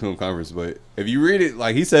hit him with the Coon Conference. But if you read it,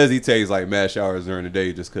 like he says, he takes like mad showers during the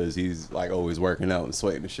day just because he's like always working out and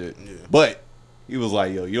sweating and shit. Yeah. But he was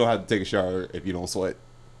like, "Yo, you don't have to take a shower if you don't sweat."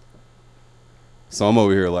 So I'm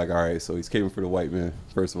over here like, all right. So he's caping for the white man,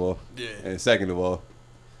 first of all, Yeah. and second of all,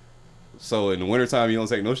 so in the wintertime you don't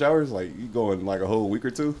take no showers. Like you go in like a whole week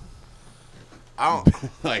or two. I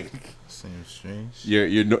don't like Seems strange.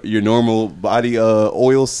 your normal body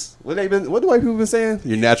oils. What do white people been saying?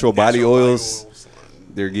 Your natural body oils.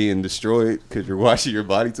 They're getting destroyed because you're washing your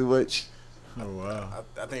body too much. Oh wow.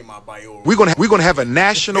 I think my bio. We're gonna have a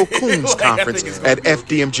national Coons Like, I conference think it's gonna at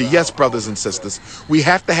be FDMG. Yes, brothers and sisters, we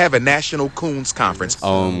have to have a national Coons conference.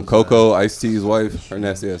 Coco, Ice-T's wife, her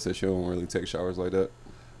nasty ass said she don't really take showers like that.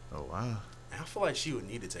 Oh wow. I feel like she would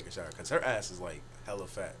need to take a shower because her ass is like hella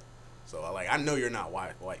fat. So I know you're not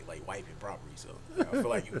wiping properly. So I feel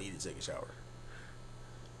like you need to take a shower.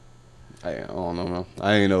 I don't know, man.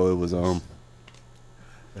 I didn't know it was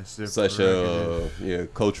That's their such a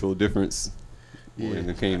prerogative. cultural difference when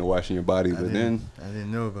it came to washing your body. But then I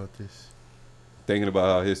didn't know about this. thinking about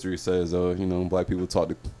how history says, black people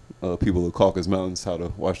taught the people of Caucasus Mountains how to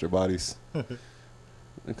wash their bodies.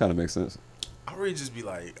 It kind of makes sense. I really just be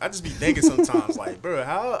like, I just be thinking sometimes, like, bro,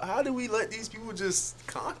 how did we let these people just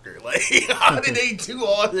conquer? Like, how did they do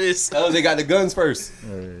all this? They got the guns first.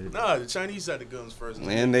 Nah, the Chinese had the guns first.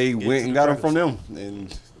 And they went and got them from them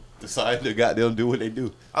and decided to goddamn do what they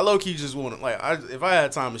do. I low key just want to, like, if I had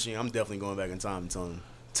a time machine, I'm definitely going back in time and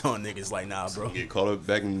telling niggas, like, nah, bro. Get caught up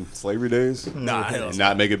back in slavery days? Nah, hell and no.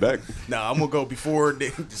 not make it back? Nah, I'm going to go before the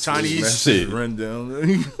Chinese. Shit. Run down.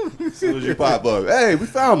 As soon as you pop up, hey, we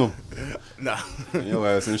found them. Nah. Your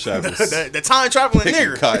ass in shackles. the time traveling Picking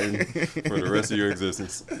nigger. cotton for the rest of your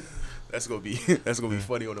existence. That's gonna be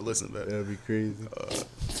funny on the listen, man. That'd be crazy.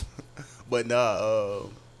 But nah,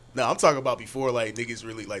 I'm talking about before like niggas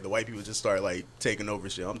really like the white people just start like taking over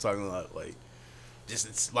shit. I'm talking about like just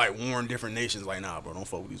it's like warring different nations. Like nah, bro, don't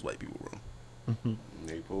fuck with these white people, bro.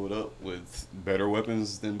 They pulled up with better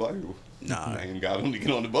weapons than black people. Nah, and got them to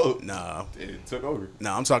get on the boat. Nah, it took over.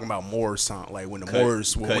 Nah, I'm talking about Moors time, like when the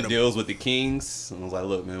Moors cut deals with the kings. And I was like,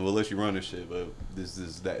 look, man, we'll let you run this shit, but this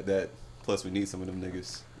is that. Plus, we need some of them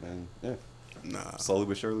niggas, and yeah, nah, slowly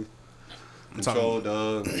but surely controlled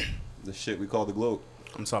the shit we call the globe.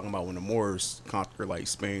 I'm talking about when the Moors conquer like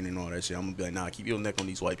Spain and all that shit. I'm gonna be like, nah, keep your neck on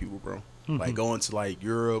these white people, bro. Like going to like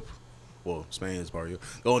Europe, well, Spain is part of Europe.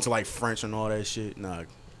 Going to like French and all that shit, nah.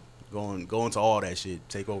 Going to all that shit,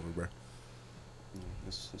 take over, bro.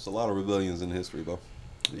 It's a lot of rebellions in history, though.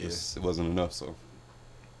 It wasn't enough, so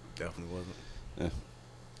definitely wasn't. Yeah.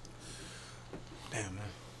 Damn, man,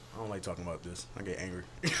 I don't like talking about this. I get angry,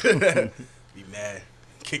 be mad,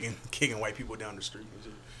 kicking white people down the street.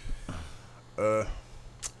 I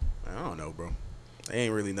don't know, bro. There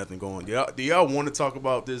ain't really nothing going. Do y'all want to talk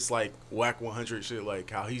about this like Whack 100 shit?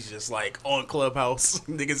 Like how he's just like on Clubhouse,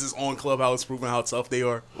 niggas is on Clubhouse proving how tough they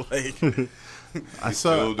are. Like I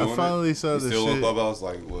finally saw the still shit. on Clubhouse.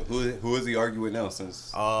 Like who is he arguing with now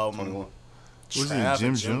since 21? Was it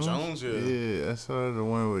Jim Jones? Yeah, I saw the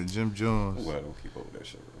one with Jim Jones. Well, I don't keep up with that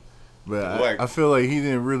shit, bro. But I feel like he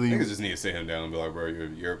didn't really. Niggas just need to sit him down and be like, bro,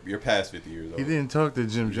 you're past 50 years old. He didn't talk to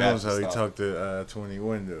Jim Jones how he stop. talked to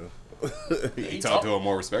 21 though. He talked to him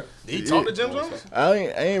more respect. Did he talk to Jim Jones? I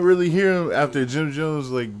ain't really hear him after Jim Jones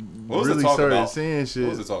really started saying shit.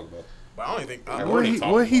 What was it talking about? But I don't think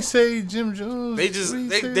What he say, Jim Jones?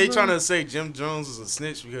 They trying to say Jim Jones is a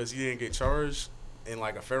snitch because he didn't get charged in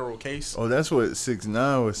like a federal case. Oh, that's what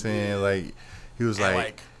 6ix9ine was saying. Yeah. Like he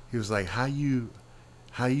was like how you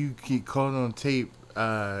get caught on tape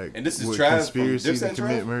and this is with Trav conspiracy from to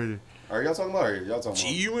commit murder. Are y'all talking about? Or y'all talking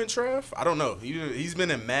about GU and Trav? I don't know. He's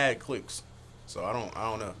been in mad cliques, so I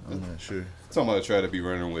don't know. I'm not sure. Talking about Trav to be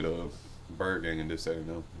running with Bird Gang and this and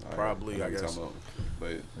them. Probably, I guess.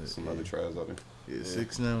 But some other Travs out there. Yeah,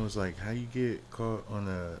 6ix9ine was like, how you get caught on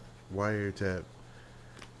a wiretap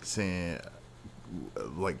saying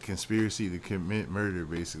like conspiracy to commit murder,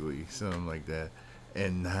 basically something like that,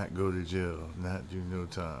 and not go to jail, not do no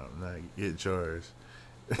time, not get charged.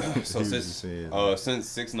 So since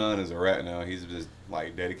 6ix9ine is a rat now, he's just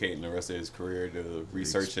like dedicating the rest of his career to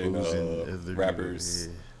researching rappers,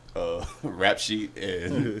 rap sheet,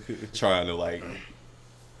 and trying to like,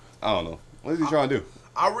 I don't know, what is he trying to do?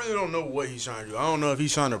 I really don't know what he's trying to do. I don't know if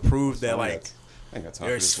he's trying to prove that like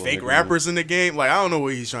there's fake rappers in the game. Like I don't know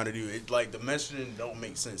what he's trying to do. It like the messaging don't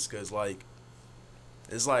make sense because like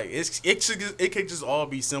it's like it could just all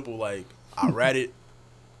be simple. Like I read it.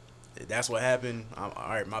 That's what happened. All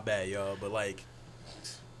right, my bad, y'all. But like,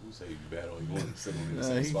 who say you bad on you want to sit in the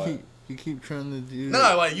same spot? He keep trying to do.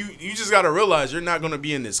 Nah, like you just gotta realize you're not gonna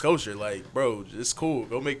be in this culture. Like, bro, it's cool.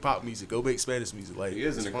 Go make pop music. Go make Spanish music. Like, he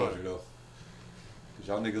is in the culture though. Cause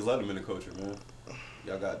y'all niggas let him in the culture, man.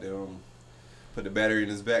 Y'all got them put the battery in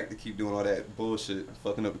his back to keep doing all that bullshit,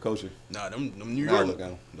 fucking up the culture. Nah, them New York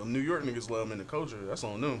niggas let him in the culture. That's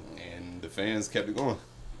on them. And the fans kept it going.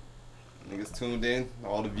 Niggas tuned in,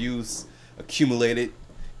 all the views accumulated,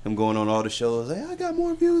 Him going on all the shows, like, I got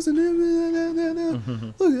more views than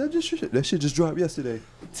them. Look, that shit just dropped yesterday.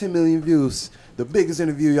 10 million views. The biggest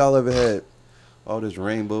interview y'all ever had. All this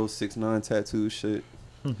rainbow 6ix9ine tattoo shit.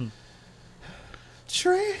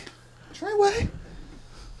 Trey Way.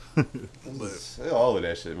 But all of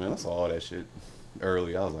that shit, man. I saw all that shit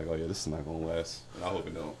early. I was like, oh yeah, this is not gonna last. And I hope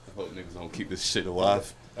it don't. I hope niggas don't keep this shit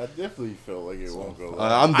alive. I definitely felt like it won't go.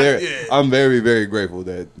 I'm very, very grateful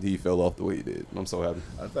that he fell off the way he did. I'm so happy.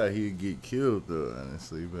 I thought he'd get killed though,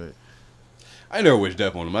 honestly, but I never wished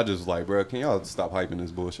death on him. I just was like, bro, can y'all stop hyping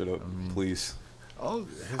this bullshit up, please?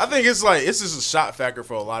 I think it's like it's just a shock factor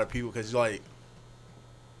for a lot of people because like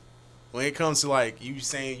when it comes to like you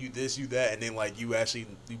saying you this, you that, and then like you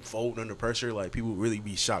fold under pressure, like people really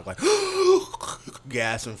be shocked, like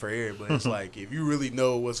gasping for air. But it's like if you really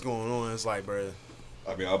know what's going on, it's like, bro.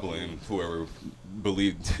 I mean, I blame whoever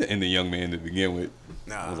believed in the young man to begin with.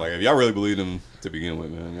 Nah. I was like, if y'all really believed him to begin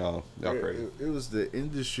with, man, y'all crazy. It was the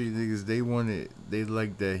industry niggas. They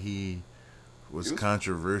liked that he was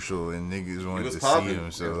controversial and niggas wanted to see him.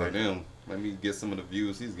 So like, damn, let me get some of the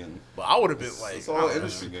views he's getting. But I would have been like, it's all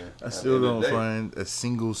industry game. I still don't find a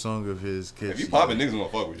single song of his catchy. If you popping, niggas gonna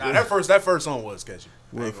fuck with you. Nah, that first song was catchy.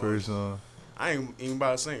 What first song? I ain't even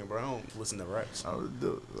about to sing, bro. I don't listen to raps.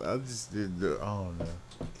 I just did I don't know.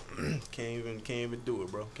 Can't even do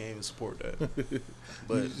it, bro. Can't even support that.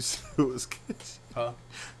 But you just said it was catchy. Huh?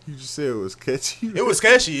 You just said it was catchy. It was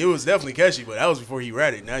catchy. It was definitely catchy, but that was before he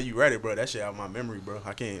read it. Now you read it, bro. That shit out of my memory, bro.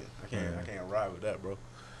 I can't ride with that, bro.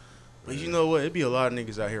 But you know what? It be a lot of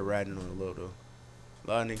niggas out here riding on the low though. A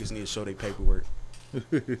lot of niggas need to show their paperwork.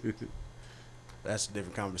 That's a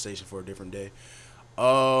different conversation for a different day.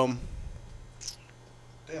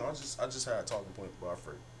 Damn, I just had a talking point, but I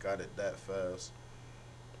forgot it that fast.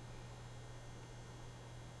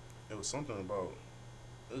 It was something we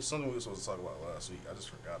were supposed to talk about last week. I just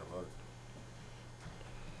forgot about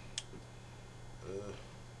it.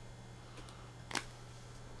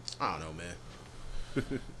 I don't know, man.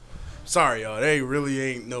 Sorry, y'all. There really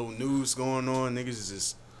ain't no news going on. Niggas is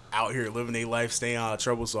just out here living their life, staying out of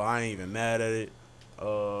trouble, so I ain't even mad at it.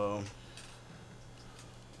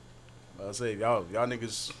 I say, y'all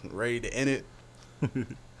niggas ready to end it? I'm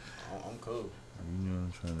cool. You know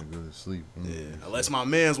I'm trying to go to sleep. Yeah, unless my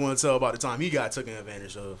mans want to tell about the time he got taken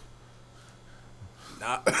advantage of.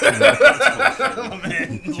 Nah. My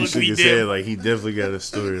man looked me dead. Like he definitely got a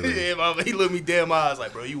story. Like, yeah, he looked me dead in my eyes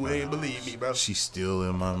like, bro, you ain't believe me, bro. She's still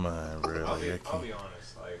in my mind, bro. I'll be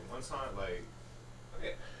honest. Like one time, like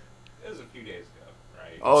it was a few days ago,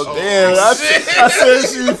 right? Oh damn! I said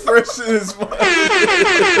she fresh in his mind. I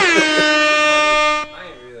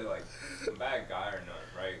ain't really like a bad guy or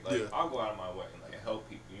nothing, right? Like I'll go out of my way and like help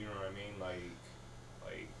people. You know what I mean?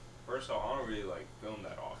 Like first of all, I don't really like film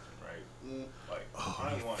that often, right? Like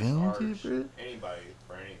I don't want to charge anybody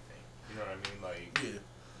for anything. You know what I mean?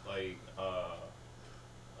 Like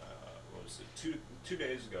what was it? Two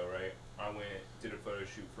days ago, right? I did a photo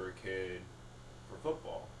shoot for a kid for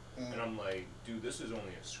football, and I'm like, dude, this is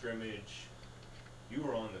only a scrimmage. You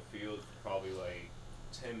were on the field for probably like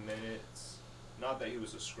 10 minutes. Not that he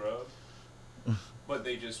was a scrub, but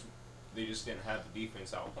they just didn't have the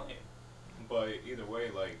defense out playing. But either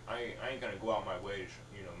way, like I ain't gonna go out my way to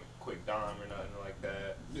make a quick dime or nothing like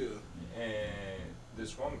that. Yeah. And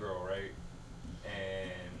this one girl, right,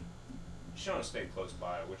 and she don't stay close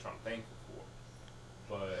by, which I'm thankful for.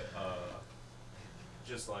 But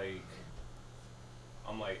just like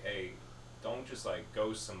I'm like, hey, don't just like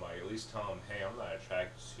ghost somebody. At least tell them, hey, I'm not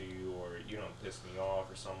attracted to you, or you don't piss me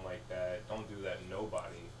off, or something like that. Don't do that to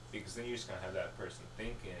nobody, because then you're just gonna have that person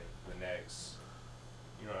thinking the next,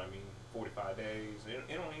 you know what I mean, 45 days.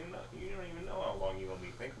 You don't even know how long you're gonna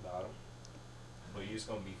be thinking about them, but you're just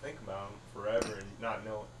gonna be thinking about them forever and not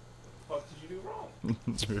know what the fuck did you do wrong. You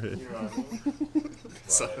know what I mean?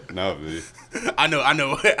 So, no, dude. I know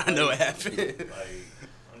what happened. Like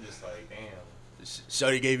I'm just like, damn.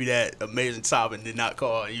 Shorty gave you that amazing top and did not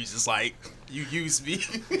call. And you just like, you used me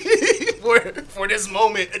for this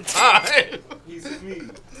moment in time. He's me.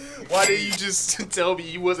 Why didn't you just tell me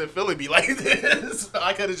you wasn't feeling me like this?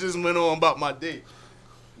 I could have just went on about my day.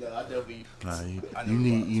 No, I definitely. Nah, you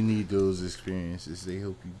need those experiences. They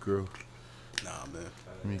help you grow. Nah, man.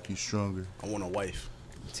 Make you stronger. I want a wife.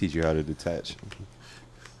 Teach you how to detach.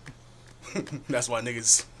 That's why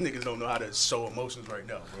niggas don't know how to show emotions right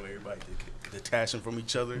now, bro. Everybody detaching from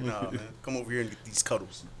each other. Nah, man. Come over here and get these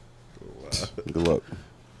cuddles. Oh, wow. Good luck.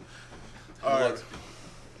 All right.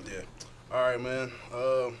 Yeah. All right, man.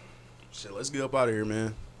 Shit, let's get up out of here,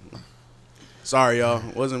 man. Sorry, y'all.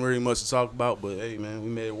 Wasn't really much to talk about, but hey, man, we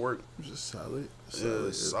made it work. Just solid.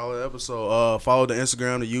 Solid episode. Follow the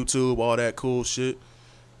Instagram, the YouTube, all that cool shit,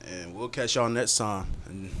 and we'll catch y'all next time.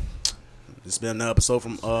 And this has been an episode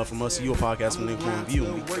from us to you, a podcast from the point of view,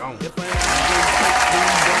 and we gone.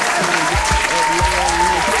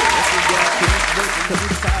 Cause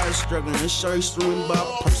I'm tired of struggling and sure he's streaming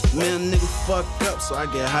about person. Man, nigga fucked up, so I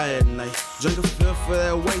get high at night. Drink a feel for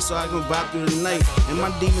that weight so I can vibe through the night. And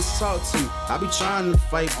my demons talk to me. I be trying to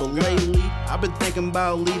fight, but lately I've been thinking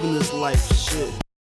about leaving this life. Shit.